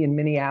duty in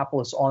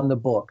Minneapolis on the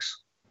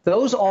books.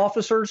 Those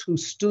officers who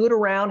stood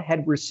around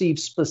had received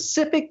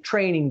specific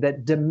training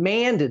that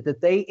demanded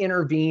that they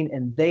intervene,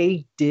 and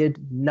they did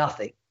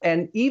nothing.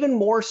 And even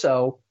more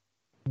so,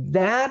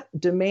 that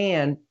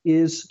demand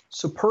is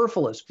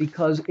superfluous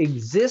because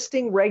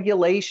existing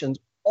regulations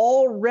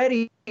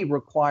already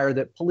require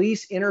that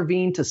police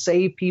intervene to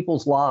save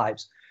people's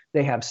lives.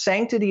 They have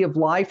sanctity of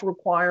life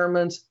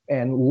requirements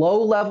and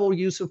low-level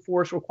use of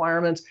force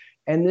requirements,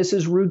 and this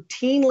is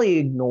routinely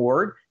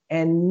ignored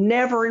and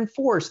never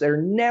enforced. There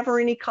are never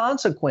any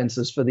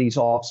consequences for these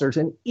officers.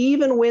 And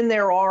even when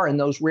there are, in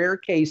those rare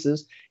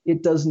cases,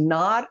 it does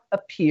not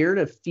appear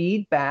to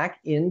feed back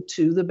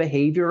into the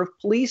behavior of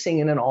policing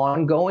in an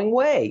ongoing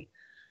way.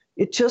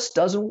 It just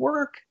doesn't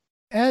work.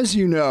 As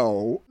you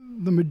know,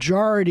 the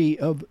majority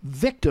of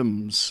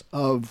victims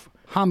of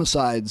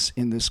homicides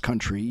in this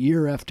country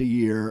year after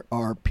year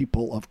are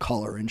people of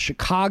color. In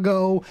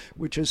Chicago,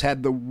 which has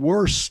had the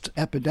worst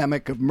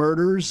epidemic of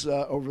murders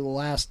over the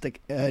last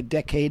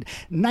decade,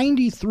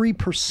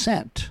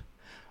 93%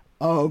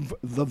 of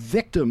the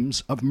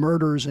victims of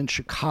murders in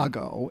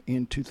Chicago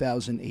in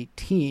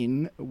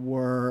 2018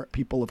 were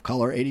people of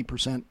color,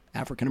 80%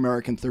 African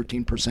American,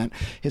 13%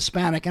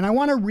 Hispanic. And I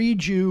want to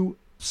read you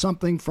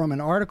something from an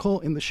article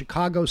in the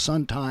Chicago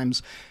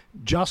Sun-Times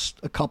just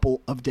a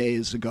couple of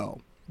days ago.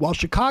 While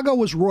Chicago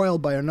was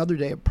roiled by another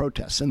day of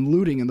protests and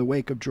looting in the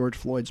wake of George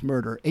Floyd's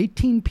murder,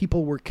 18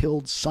 people were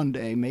killed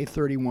Sunday, May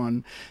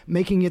 31,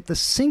 making it the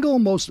single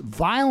most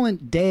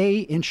violent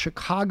day in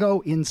Chicago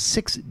in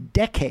 6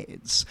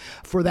 decades.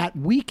 For that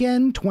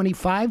weekend,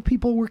 25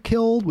 people were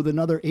killed, with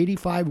another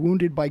 85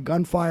 wounded by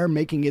gunfire,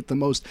 making it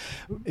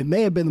it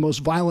may have been the most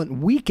violent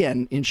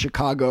weekend in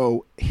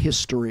Chicago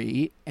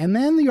history. And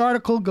then the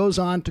article goes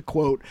on to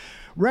quote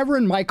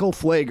Reverend Michael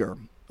Pfleger,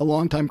 a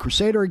longtime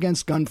crusader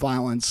against gun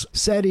violence,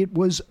 said it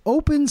was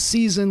open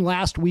season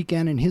last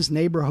weekend in his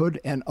neighborhood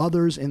and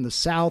others in the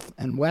south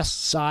and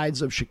west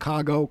sides of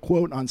Chicago.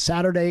 Quote, on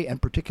Saturday and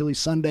particularly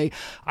Sunday,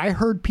 I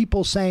heard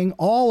people saying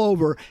all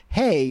over,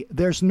 hey,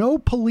 there's no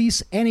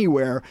police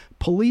anywhere.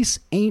 Police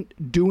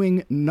ain't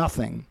doing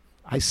nothing.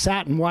 I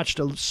sat and watched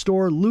a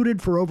store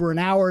looted for over an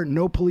hour.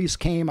 No police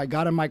came. I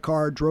got in my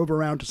car, drove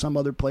around to some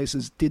other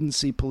places, didn't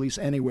see police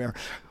anywhere.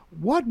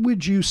 What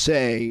would you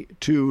say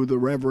to the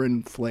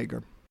Reverend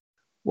Pfleger?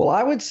 Well,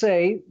 I would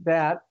say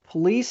that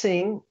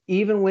policing,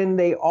 even when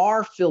they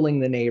are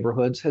filling the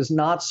neighborhoods, has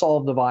not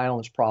solved the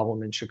violence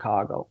problem in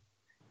Chicago.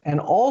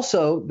 And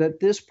also that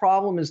this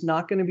problem is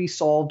not going to be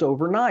solved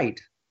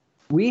overnight.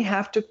 We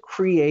have to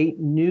create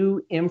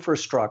new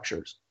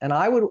infrastructures. And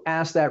I would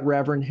ask that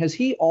Reverend, has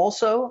he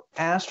also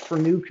asked for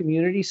new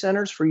community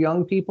centers for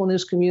young people in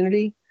his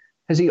community?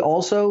 Has he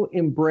also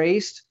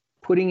embraced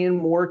putting in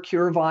more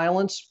cure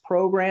violence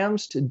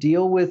programs to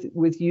deal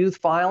with youth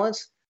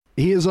violence?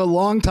 He is a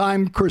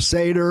longtime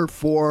crusader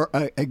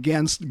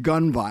against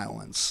gun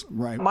violence,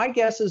 right? My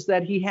guess is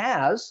that he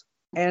has.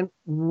 And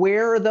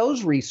where are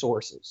those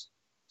resources?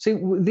 See,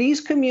 these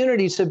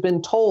communities have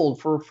been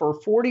told for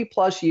 40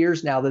 plus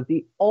years now that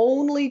the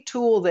only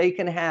tool they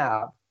can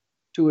have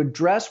to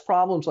address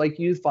problems like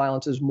youth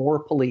violence is more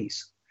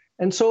police.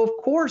 And so, of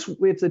course,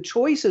 if the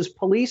choice is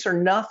police or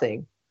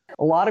nothing,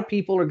 a lot of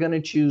people are going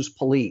to choose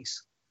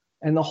police.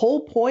 And the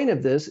whole point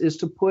of this is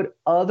to put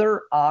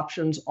other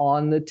options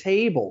on the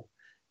table.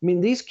 I mean,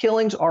 these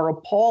killings are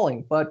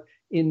appalling, but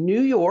in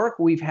New York,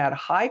 we've had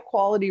high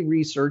quality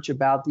research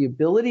about the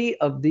ability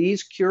of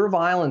these cure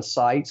violence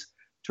sites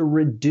to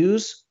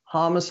reduce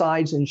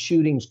homicides and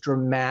shootings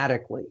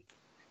dramatically.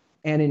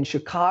 And in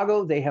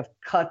Chicago, they have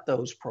cut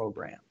those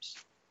programs.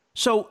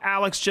 So,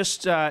 Alex,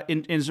 just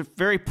in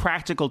very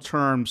practical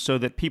terms so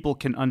that people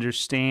can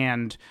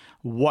understand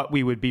what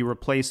we would be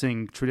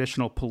replacing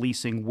traditional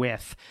policing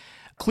with.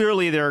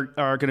 Clearly, there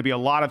are going to be a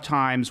lot of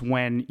times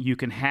when you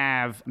can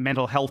have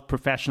mental health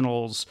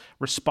professionals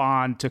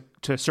respond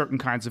to certain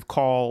kinds of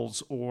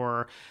calls,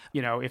 or,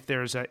 you know, if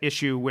there's an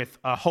issue with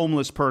a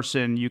homeless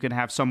person, you can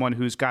have someone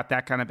who's got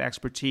that kind of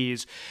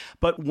expertise.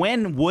 But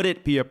when would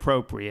it be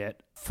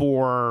appropriate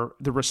for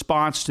the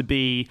response to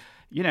be,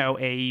 you know,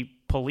 a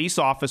police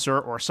officer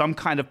or some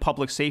kind of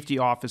public safety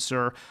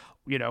officer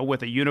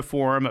with a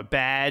uniform, a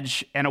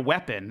badge, and a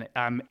weapon.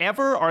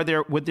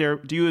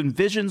 Do you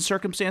envision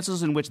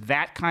circumstances in which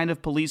that kind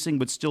of policing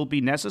would still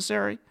be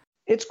necessary?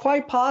 It's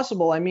quite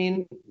possible. I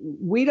mean,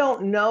 we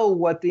don't know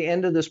what the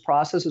end of this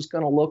process is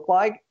going to look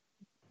like,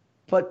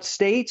 but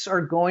states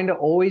are going to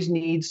always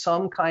need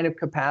some kind of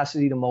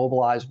capacity to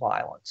mobilize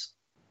violence.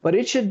 But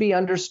it should be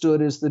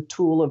understood as the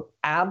tool of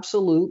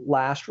absolute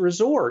last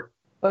resort.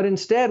 But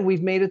instead,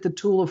 we've made it the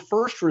tool of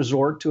first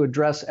resort to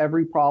address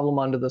every problem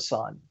under the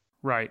sun.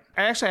 Right.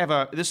 I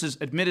actually this is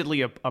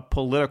admittedly a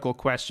political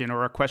question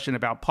or a question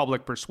about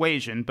public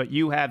persuasion, but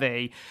you have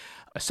a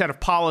set of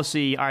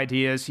policy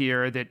ideas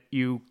here that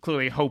you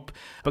clearly hope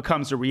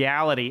becomes a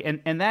reality.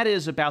 And that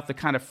is about the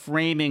kind of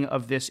framing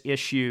of this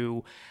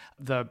issue,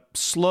 the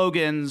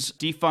slogans,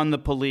 defund the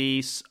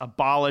police,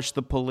 abolish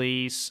the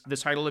police, the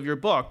title of your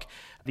book,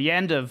 The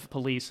End of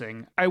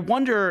Policing. I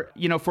wonder,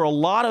 for a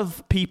lot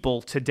of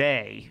people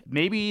today,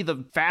 maybe the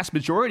vast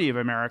majority of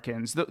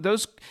Americans,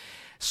 those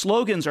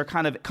slogans are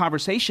kind of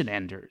conversation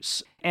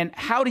enders. And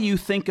how do you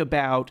think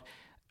about,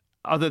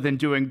 other than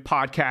doing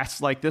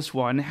podcasts like this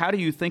one, how do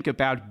you think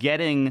about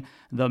getting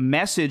the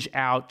message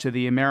out to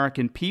the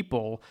American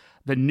people,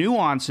 the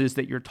nuances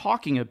that you're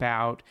talking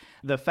about,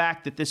 the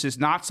fact that this is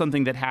not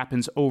something that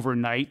happens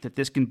overnight, that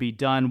this can be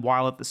done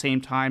while at the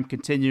same time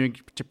continuing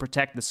to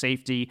protect the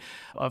safety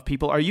of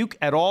people? Are you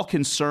at all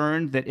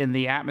concerned that in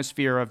the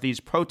atmosphere of these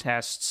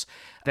protests,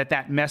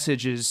 that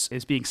message is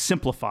being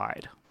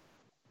simplified?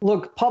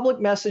 Look, public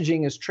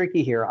messaging is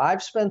tricky here.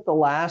 I've spent the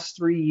last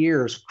 3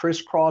 years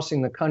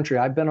crisscrossing the country.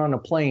 I've been on a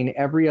plane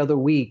every other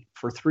week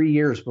for 3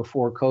 years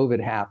before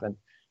COVID happened,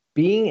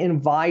 being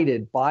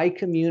invited by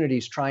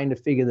communities trying to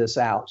figure this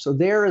out. So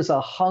there is a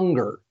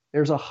hunger.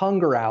 There's a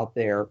hunger out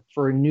there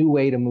for a new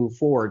way to move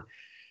forward.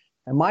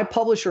 And my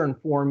publisher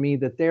informed me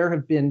that there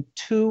have been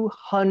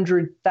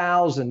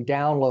 200,000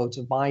 downloads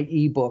of my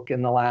ebook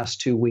in the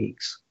last 2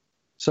 weeks.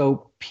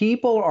 So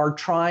people are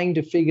trying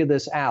to figure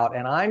this out,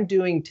 and I'm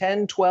doing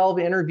 10, 12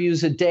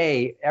 interviews a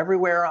day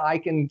everywhere I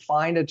can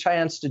find a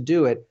chance to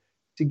do it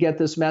to get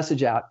this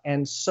message out.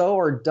 And so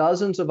are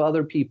dozens of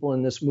other people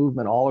in this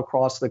movement all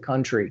across the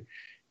country.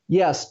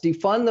 Yes,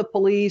 defund the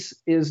police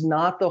is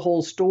not the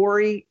whole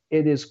story.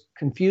 It is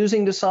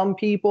confusing to some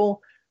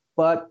people,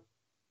 but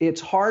it's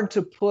hard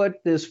to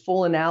put this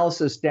full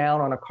analysis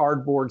down on a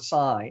cardboard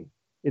sign.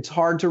 It's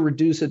hard to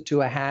reduce it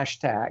to a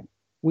hashtag.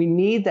 We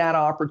need that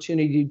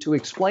opportunity to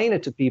explain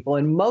it to people.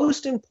 And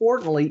most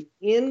importantly,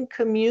 in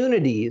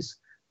communities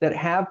that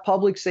have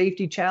public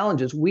safety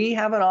challenges, we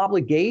have an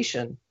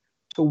obligation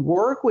to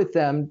work with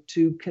them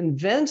to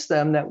convince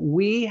them that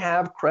we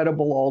have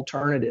credible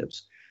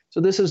alternatives. So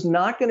this is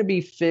not going to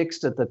be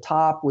fixed at the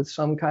top with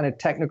some kind of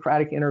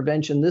technocratic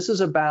intervention. This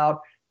is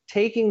about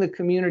taking the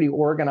community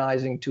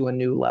organizing to a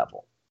new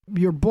level.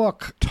 Your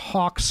book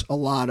talks a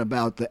lot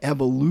about the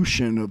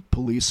evolution of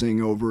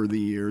policing over the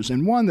years,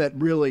 and one that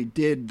really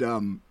did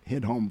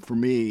hit home for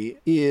me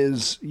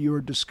is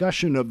your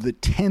discussion of the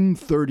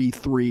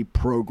 1033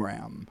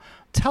 program.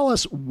 Tell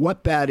us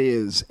what that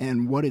is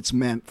and what it's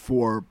meant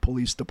for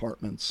police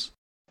departments.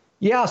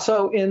 Yeah,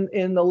 so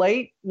in the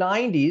late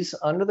 90s,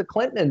 under the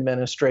Clinton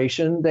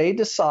administration, they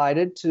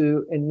decided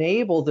to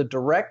enable the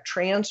direct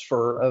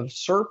transfer of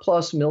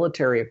surplus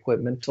military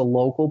equipment to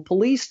local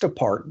police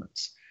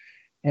departments.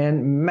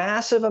 And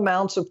massive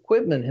amounts of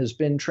equipment has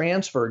been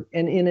transferred.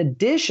 And in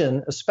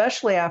addition,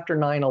 especially after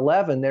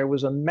 9/11, there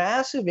was a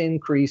massive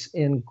increase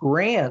in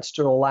grants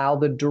to allow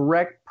the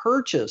direct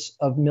purchase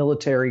of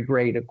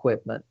military-grade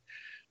equipment.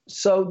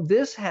 So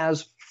this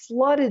has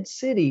flooded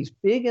cities,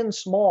 big and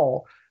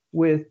small,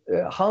 with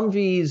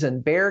Humvees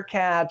and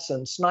Bearcats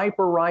and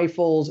sniper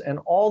rifles and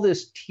all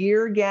this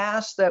tear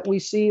gas that we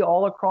see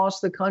all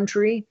across the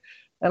country.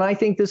 And I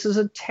think this is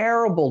a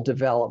terrible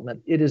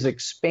development. It is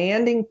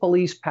expanding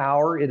police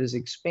power, it is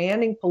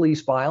expanding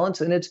police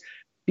violence, and it's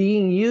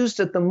being used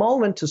at the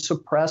moment to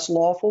suppress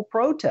lawful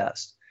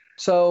protest.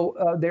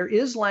 So there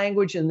is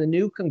language in the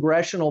new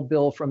congressional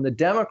bill from the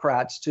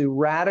Democrats to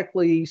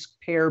radically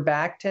pare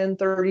back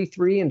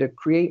 1033 and to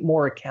create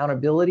more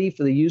accountability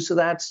for the use of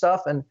that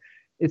stuff. And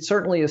it's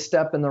certainly a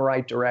step in the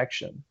right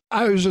direction.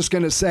 I was just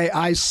going to say,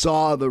 I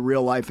saw the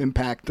real life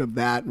impact of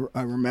that.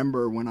 I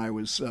remember when I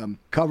was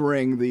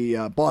covering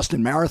the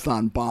Boston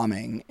Marathon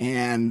bombing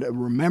and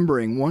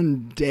remembering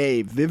one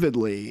day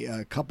vividly,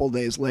 a couple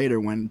days later,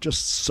 when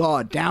just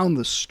saw down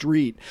the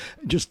street,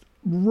 just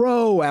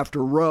row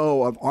after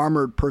row of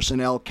armored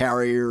personnel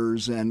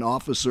carriers and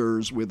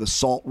officers with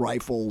assault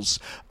rifles,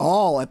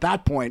 all at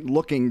that point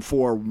looking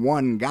for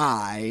one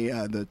guy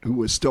who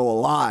was still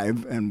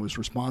alive and was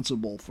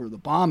responsible for the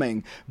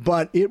bombing.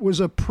 But it was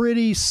a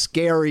pretty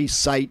scary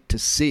sight to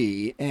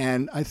see.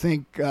 And I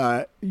think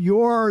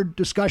your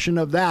discussion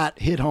of that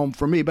hit home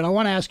for me. But I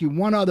want to ask you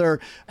one other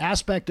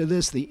aspect of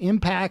this, the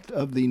impact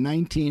of the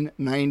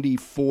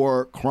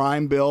 1994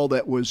 crime bill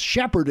that was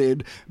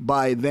shepherded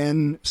by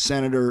then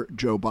Senator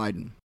Joe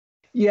Biden.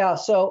 Yeah,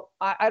 so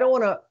I don't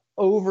want to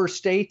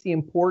overstate the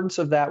importance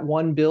of that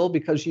one bill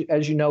because,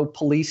 as you know,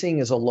 policing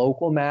is a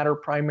local matter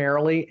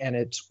primarily, and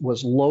it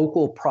was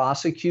local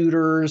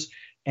prosecutors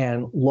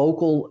and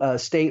local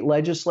state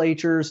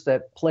legislatures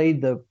that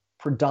played the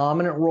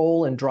predominant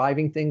role in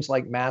driving things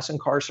like mass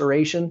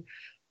incarceration.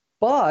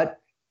 But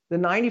the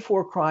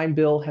 94 crime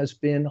bill has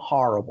been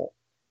horrible.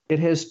 It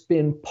has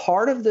been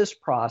part of this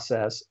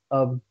process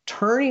of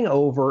turning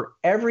over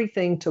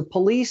everything to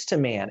police to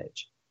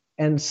manage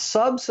and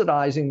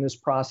subsidizing this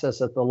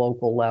process at the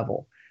local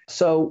level.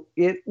 So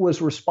it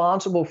was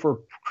responsible for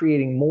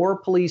creating more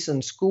police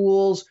in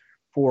schools,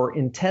 for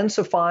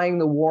intensifying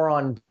the war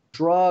on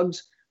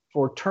drugs,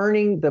 for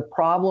turning the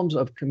problems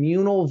of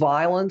communal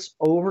violence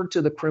over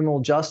to the criminal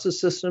justice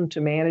system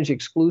to manage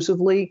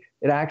exclusively.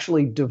 It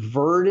actually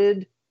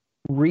diverted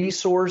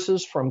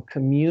resources from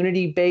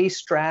community-based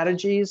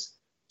strategies.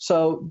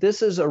 So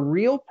this is a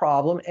real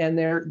problem, and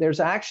there's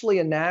actually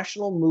a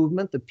national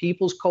movement, the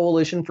People's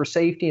Coalition for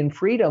Safety and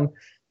Freedom,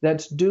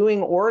 that's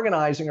doing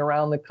organizing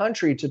around the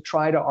country to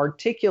try to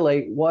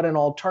articulate what an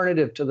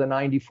alternative to the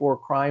 94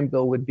 crime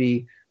bill would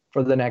be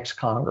for the next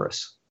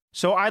Congress.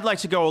 So I'd like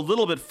to go a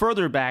little bit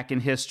further back in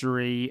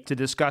history to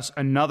discuss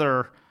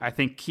another, I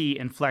think, key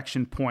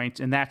inflection point,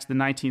 and that's the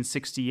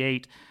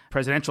 1968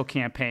 presidential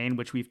campaign,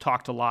 which we've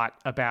talked a lot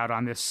about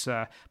on this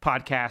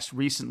podcast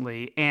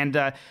recently. And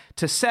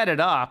to set it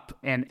up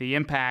and the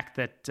impact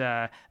that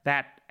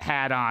that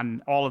had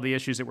on all of the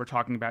issues that we're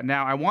talking about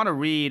now, I want to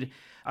read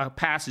a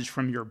passage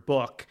from your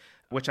book,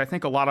 which I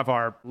think a lot of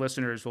our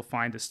listeners will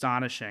find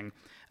astonishing.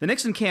 The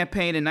Nixon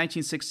campaign in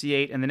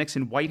 1968 and the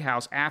Nixon White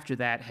House after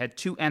that had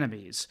two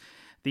enemies,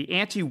 the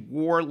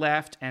anti-war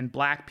left and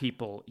black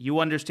people. You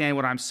understand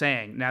what I'm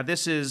saying. Now,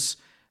 this is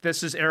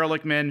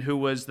Ehrlichman, who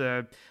was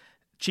the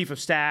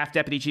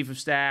deputy chief of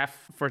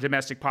staff for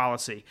domestic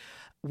policy.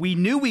 We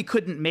knew we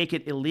couldn't make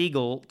it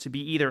illegal to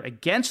be either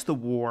against the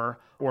war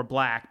or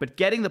black, but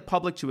getting the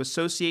public to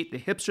associate the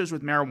hipsters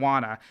with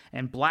marijuana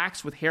and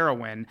blacks with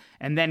heroin,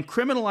 and then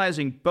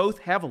criminalizing both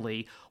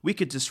heavily, we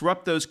could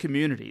disrupt those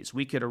communities.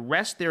 We could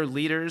arrest their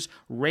leaders,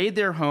 raid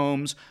their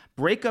homes,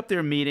 break up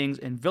their meetings,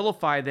 and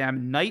vilify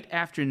them night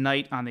after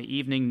night on the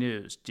evening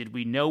news. Did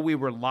we know we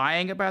were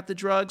lying about the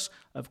drugs?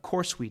 Of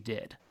course we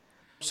did.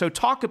 So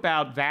talk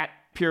about that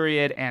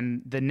period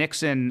and the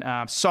Nixon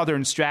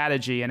Southern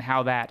strategy and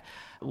how that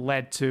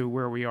led to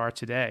where we are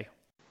today.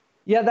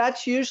 Yeah,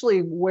 that's usually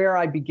where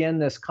I begin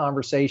this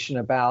conversation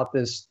about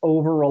this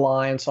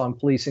over-reliance on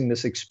policing,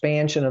 this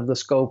expansion of the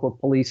scope of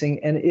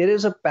policing. And it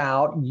is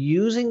about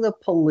using the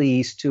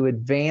police to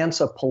advance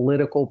a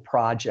political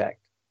project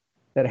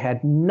that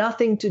had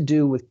nothing to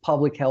do with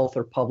public health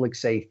or public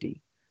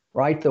safety,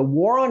 right? The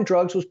war on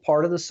drugs was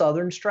part of the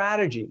Southern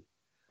strategy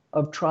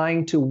of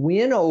trying to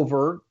win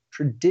over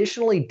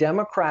traditionally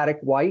Democratic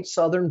white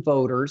Southern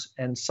voters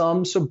and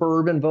some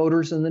suburban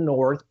voters in the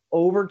North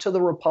over to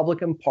the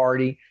Republican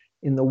Party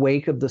in the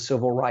wake of the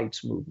civil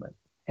rights movement.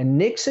 And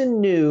Nixon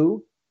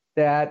knew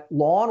that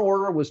law and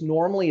order was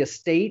normally a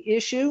state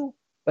issue,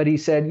 but he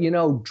said,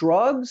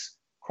 drugs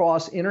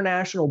cross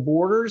international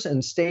borders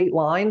and state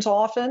lines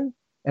often,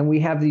 and we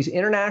have these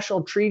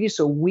international treaties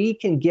so we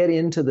can get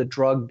into the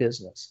drug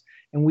business.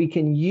 And we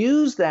can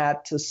use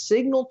that to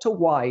signal to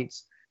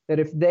whites that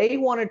if they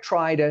want to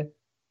try to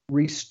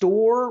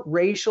restore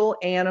racial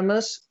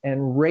animus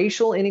and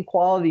racial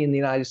inequality in the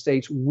United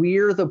States,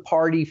 we're the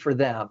party for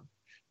them.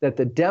 That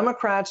the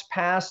Democrats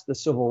passed the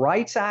Civil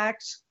Rights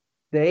Acts,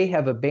 they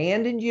have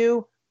abandoned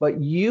you,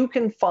 but you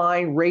can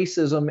find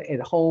racism at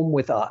home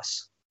with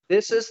us.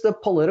 This is the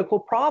political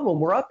problem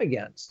we're up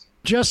against.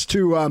 Just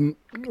to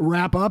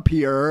wrap up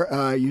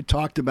here, you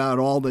talked about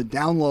all the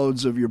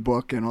downloads of your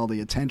book and all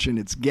the attention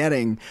it's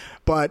getting.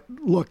 But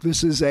look,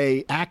 this is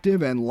an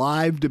active and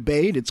live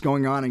debate. It's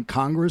going on in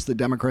Congress. The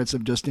Democrats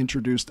have just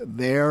introduced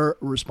their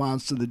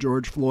response to the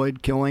George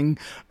Floyd killing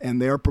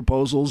and their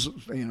proposals.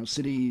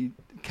 City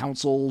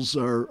councils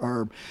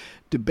are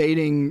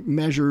debating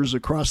measures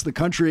across the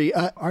country.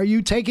 Are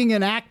you taking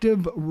an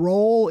active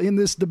role in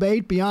this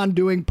debate beyond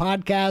doing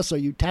podcasts? Are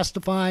you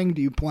testifying?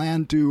 Do you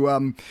plan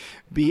to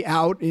be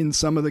out in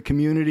some of the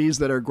communities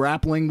that are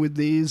grappling with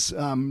these?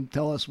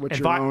 Tell us what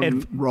your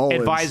own role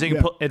is.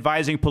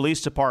 Advising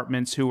police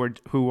departments who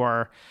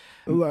are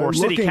or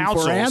city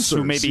councils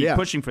who may be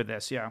pushing for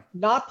this,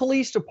 Not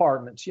police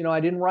departments. I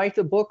didn't write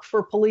the book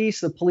for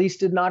police. The police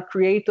did not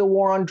create the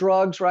war on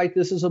drugs, right?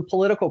 This is a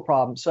political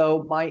problem.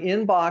 So my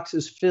inbox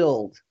is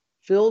filled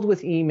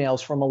with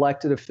emails from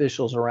elected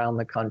officials around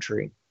the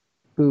country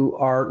who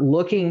are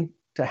looking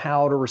to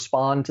how to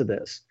respond to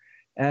this.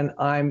 And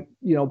I'm,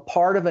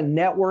 part of a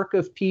network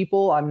of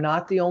people. I'm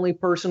not the only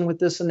person with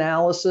this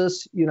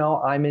analysis.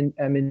 I'm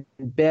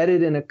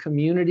embedded in a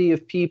community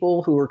of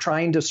people who are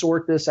trying to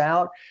sort this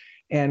out.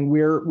 And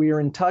we're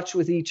in touch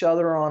with each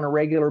other on a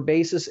regular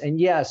basis. And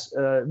yes,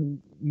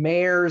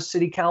 mayors,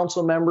 city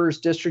council members,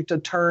 district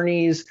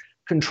attorneys,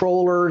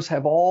 controllers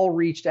have all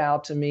reached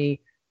out to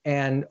me.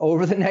 And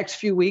over the next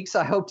few weeks,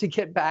 I hope to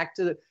get back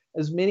to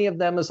as many of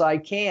them as I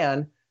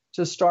can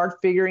to start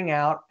figuring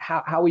out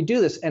how we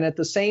do this. And at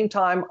the same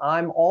time,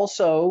 I'm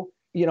also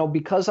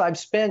because I've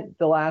spent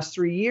the last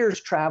 3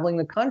 years traveling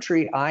the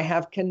country, I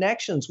have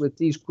connections with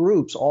these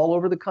groups all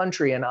over the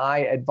country, and I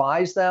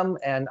advise them,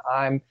 and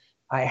I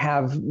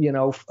have,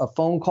 a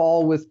phone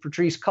call with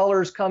Patrisse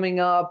Cullors coming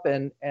up,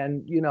 and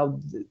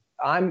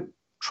I'm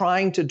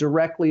trying to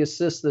directly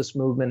assist this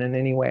movement in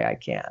any way I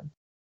can.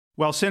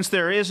 Well, since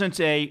there isn't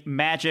a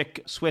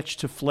magic switch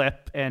to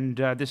flip, and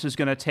this is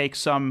going to take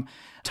some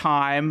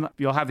time,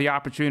 you'll have the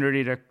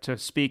opportunity to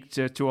speak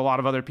to a lot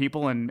of other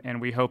people,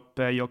 and we hope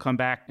you'll come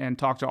back and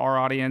talk to our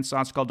audience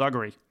on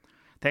Skullduggery.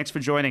 Thanks for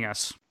joining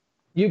us.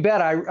 You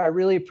bet. I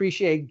really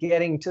appreciate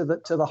getting to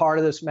the heart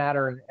of this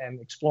matter and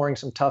exploring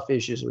some tough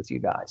issues with you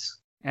guys.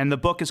 And the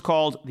book is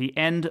called The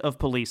End of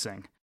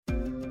Policing.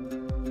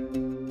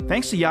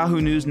 Thanks to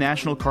Yahoo News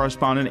national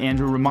correspondent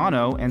Andrew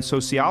Romano and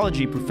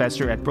sociology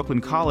professor at Brooklyn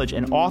College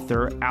and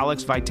author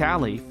Alex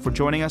Vitale for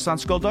joining us on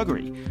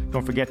Skullduggery.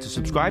 Don't forget to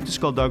subscribe to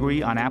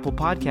Skullduggery on Apple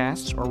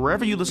Podcasts or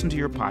wherever you listen to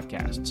your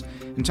podcasts.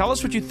 And tell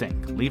us what you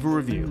think. Leave a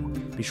review.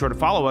 Be sure to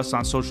follow us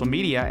on social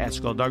media at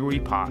Skullduggery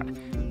Pod.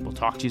 We'll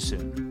talk to you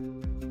soon.